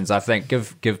conversations. Right. I think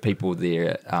give people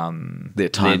their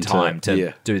time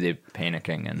to do their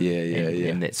panicking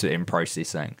and that sort of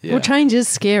processing. Yeah. Well, change is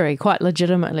scary, quite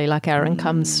legitimately. Like our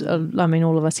incomes, I mean,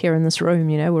 all of us here in this room,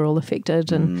 you know, we're all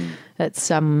affected, and it's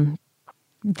then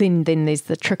there's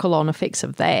the trickle-on effects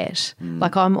of that.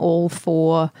 Like, I'm all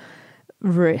for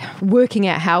working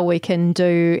out how we can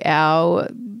do our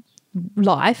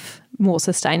life more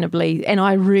sustainably, and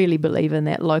I really believe in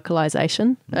that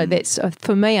localization. That's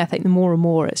for me, I think the more and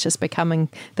more it's just becoming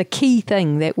the key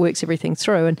thing that works everything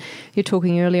through. And you're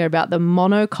talking earlier about the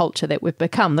monoculture that we've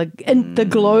become, the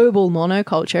global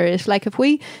monoculture. It's like, if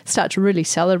we start to really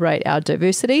celebrate our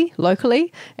diversity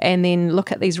locally and then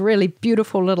look at these really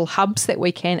beautiful little hubs that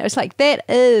we can, it's like that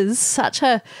is such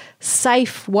a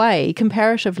safe way,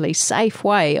 comparatively safe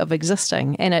way of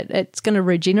existing, and it's going to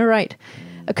regenerate.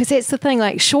 Because that's the thing,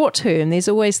 like, short term, there's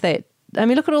always that. I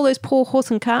mean, look at all those poor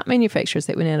horse and cart manufacturers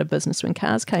that went out of business when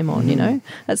cars came on, you know?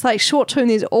 It's like, short term,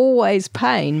 there's always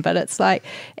pain, but it's like,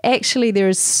 actually, there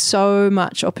is so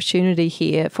much opportunity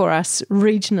here for us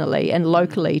regionally and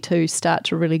locally to start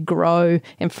to really grow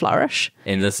and flourish.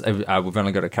 And this, we've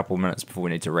only got a couple of minutes before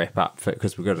we need to wrap up,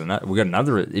 because we've got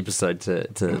another episode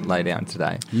to lay down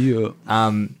today. Yeah.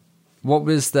 What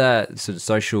was the sort of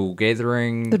social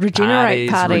gathering? The Regenerate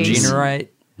parties.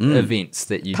 Regenerate events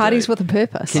that you parties do. with a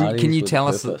purpose. Can you tell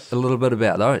us a little bit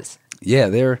about those? Yeah,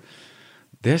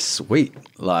 they're sweet.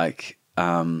 Like,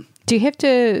 do you have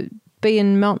to be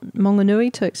in Mount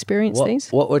Maunganui to experience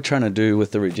these? What we're trying to do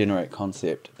with the Regenerate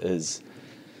concept is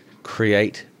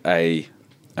create a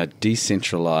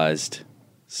decentralized,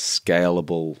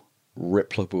 scalable,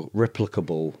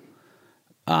 replicable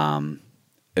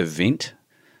event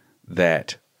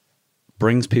that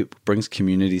brings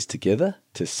communities together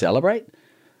to celebrate.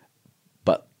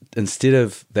 But instead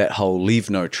of that whole leave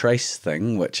no trace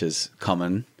thing, which is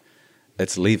common,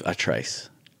 it's leave a trace,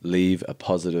 leave a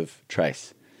positive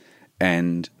trace.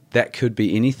 And that could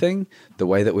be anything. The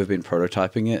way that we've been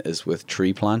prototyping it is with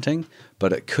tree planting,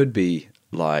 but it could be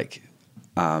like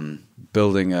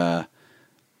building a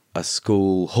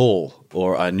school hall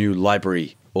or a new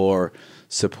library, or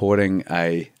supporting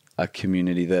a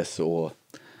community this or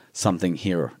something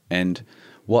here. And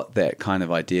what that kind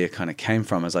of idea kind of came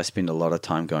from is I spend a lot of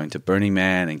time going to Burning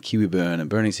Man and Kiwi Burn and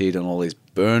Burning Seed and all these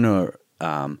burner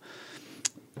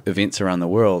events around the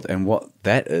world. And what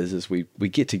that is we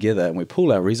get together and we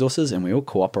pool our resources and we all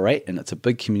cooperate, and it's a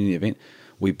big community event.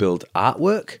 We build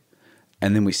artwork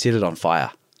and then we set it on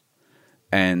fire.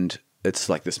 And it's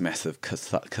like this massive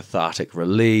cathartic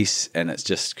release, and it's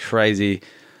just crazy.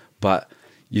 But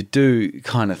you do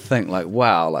kind of think like,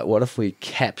 wow, like what if we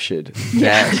captured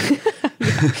that,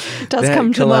 does that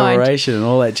come to collaboration mind.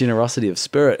 And all that generosity of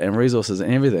spirit and resources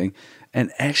and everything,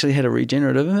 and actually had a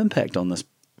regenerative impact on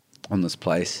this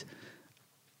place?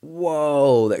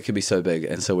 Whoa, that could be so big.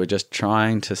 And so we're just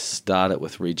trying to start it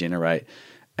with Regenerate,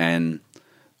 and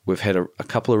we've had a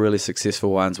couple of really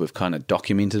successful ones. We've kind of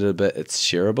documented it a bit. It's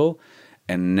shareable.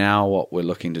 And now what we're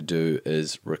looking to do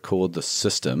is record the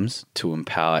systems to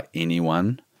empower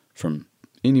anyone from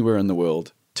anywhere in the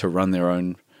world to run their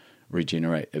own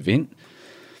Regenerate event.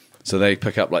 So they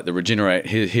pick up like the Regenerate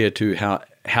here to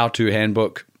how to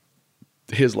handbook.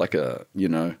 Here's like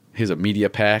here's a media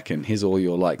pack, and here's all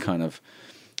your like kind of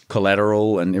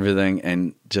collateral and everything.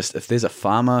 And just if there's a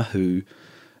farmer who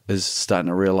is starting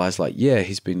to realize like, yeah,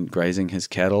 he's been grazing his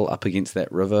cattle up against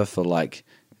that river for like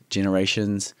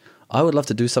generations, I would love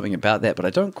to do something about that, but I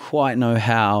don't quite know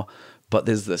how. But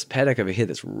there's this paddock over here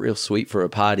that's real sweet for a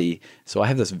party. So I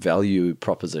have this value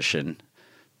proposition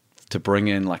to bring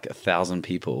in like 1,000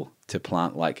 people to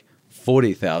plant like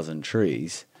 40,000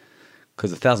 trees.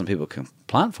 because 1,000 people can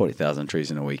plant 40,000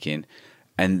 trees in a weekend.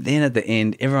 And then at the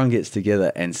end, everyone gets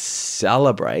together and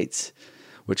celebrates,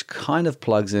 which kind of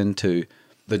plugs into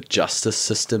the justice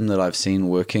system that I've seen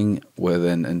working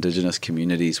within Indigenous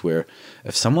communities, where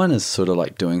if someone is sort of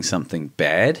like doing something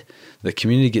bad, the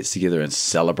community gets together and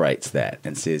celebrates that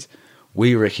and says,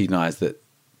 we recognize that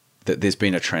there's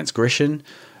been a transgression,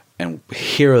 and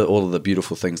here are all of the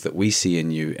beautiful things that we see in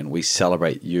you, and we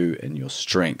celebrate you and your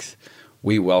strength.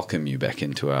 We welcome you back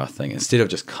into our thing instead of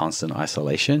just constant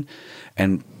isolation.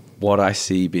 And what I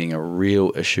see being a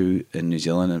real issue in New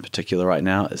Zealand in particular right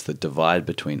now is the divide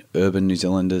between urban New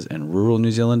Zealanders and rural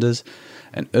New Zealanders.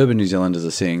 And urban New Zealanders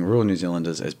are seeing rural New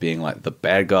Zealanders as being like the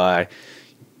bad guy.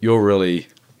 You're really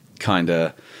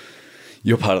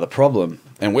you're part of the problem,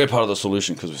 and we're part of the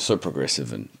solution because we're so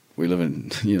progressive and we live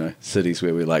in, cities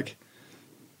where we like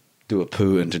do a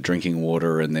poo into drinking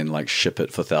water and then like ship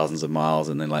it for thousands of miles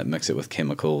and then like mix it with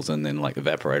chemicals and then like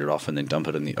evaporate it off and then dump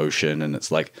it in the ocean. And it's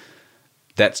like,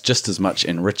 that's just as much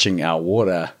enriching our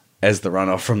water as the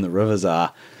runoff from the rivers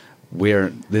are,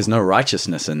 where there's no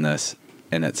righteousness in this.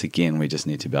 And it's, again, we just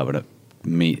need to be able to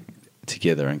meet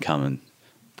together and come and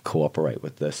cooperate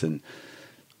with this. And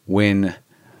when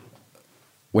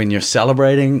you're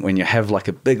celebrating, when you have like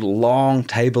a big long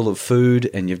table of food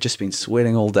and you've just been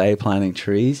sweating all day planting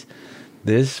trees,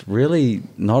 there's really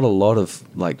not a lot of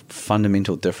like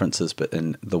fundamental differences, but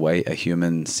in the way a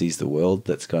human sees the world,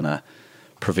 that's going to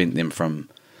prevent them from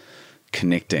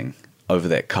connecting over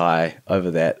that kai,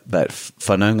 over that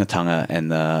whanaungatanga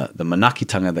and the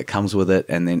manakitanga that comes with it.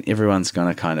 And then everyone's going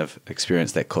to kind of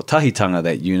experience that kotahitanga,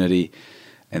 that unity.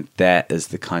 And that is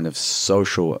the kind of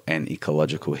social and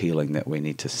ecological healing that we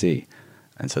need to see.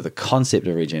 And so the concept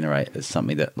of Regenerate is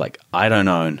something that like I don't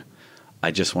own.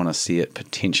 I just want to see it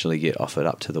potentially get offered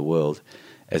up to the world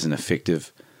as an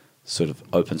effective sort of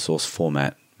open source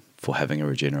format for having a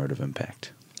regenerative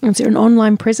impact. Is there an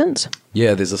online presence?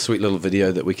 Yeah, there's a sweet little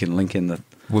video that we can link in the...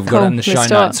 We've got it in the show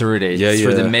notes already. Yeah,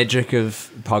 Through the magic of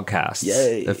podcasts.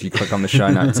 Yay. If you click on the show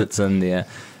notes, it's in there.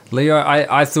 Leo,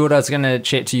 I thought I was going to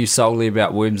chat to you solely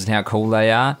about worms and how cool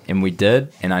they are, and we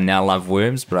did, and I now love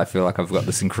worms, but I feel like I've got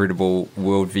this incredible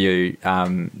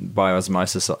worldview by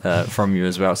osmosis from you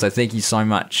as well. So thank you so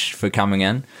much for coming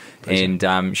in and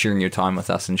sharing your time with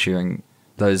us and sharing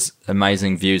those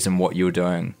amazing views and what you're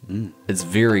doing. It's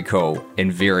very cool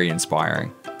and very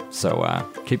inspiring. So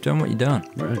keep doing what you're doing.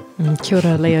 Right. Kia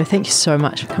ora, Leo. Thank you so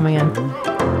much for coming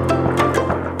in.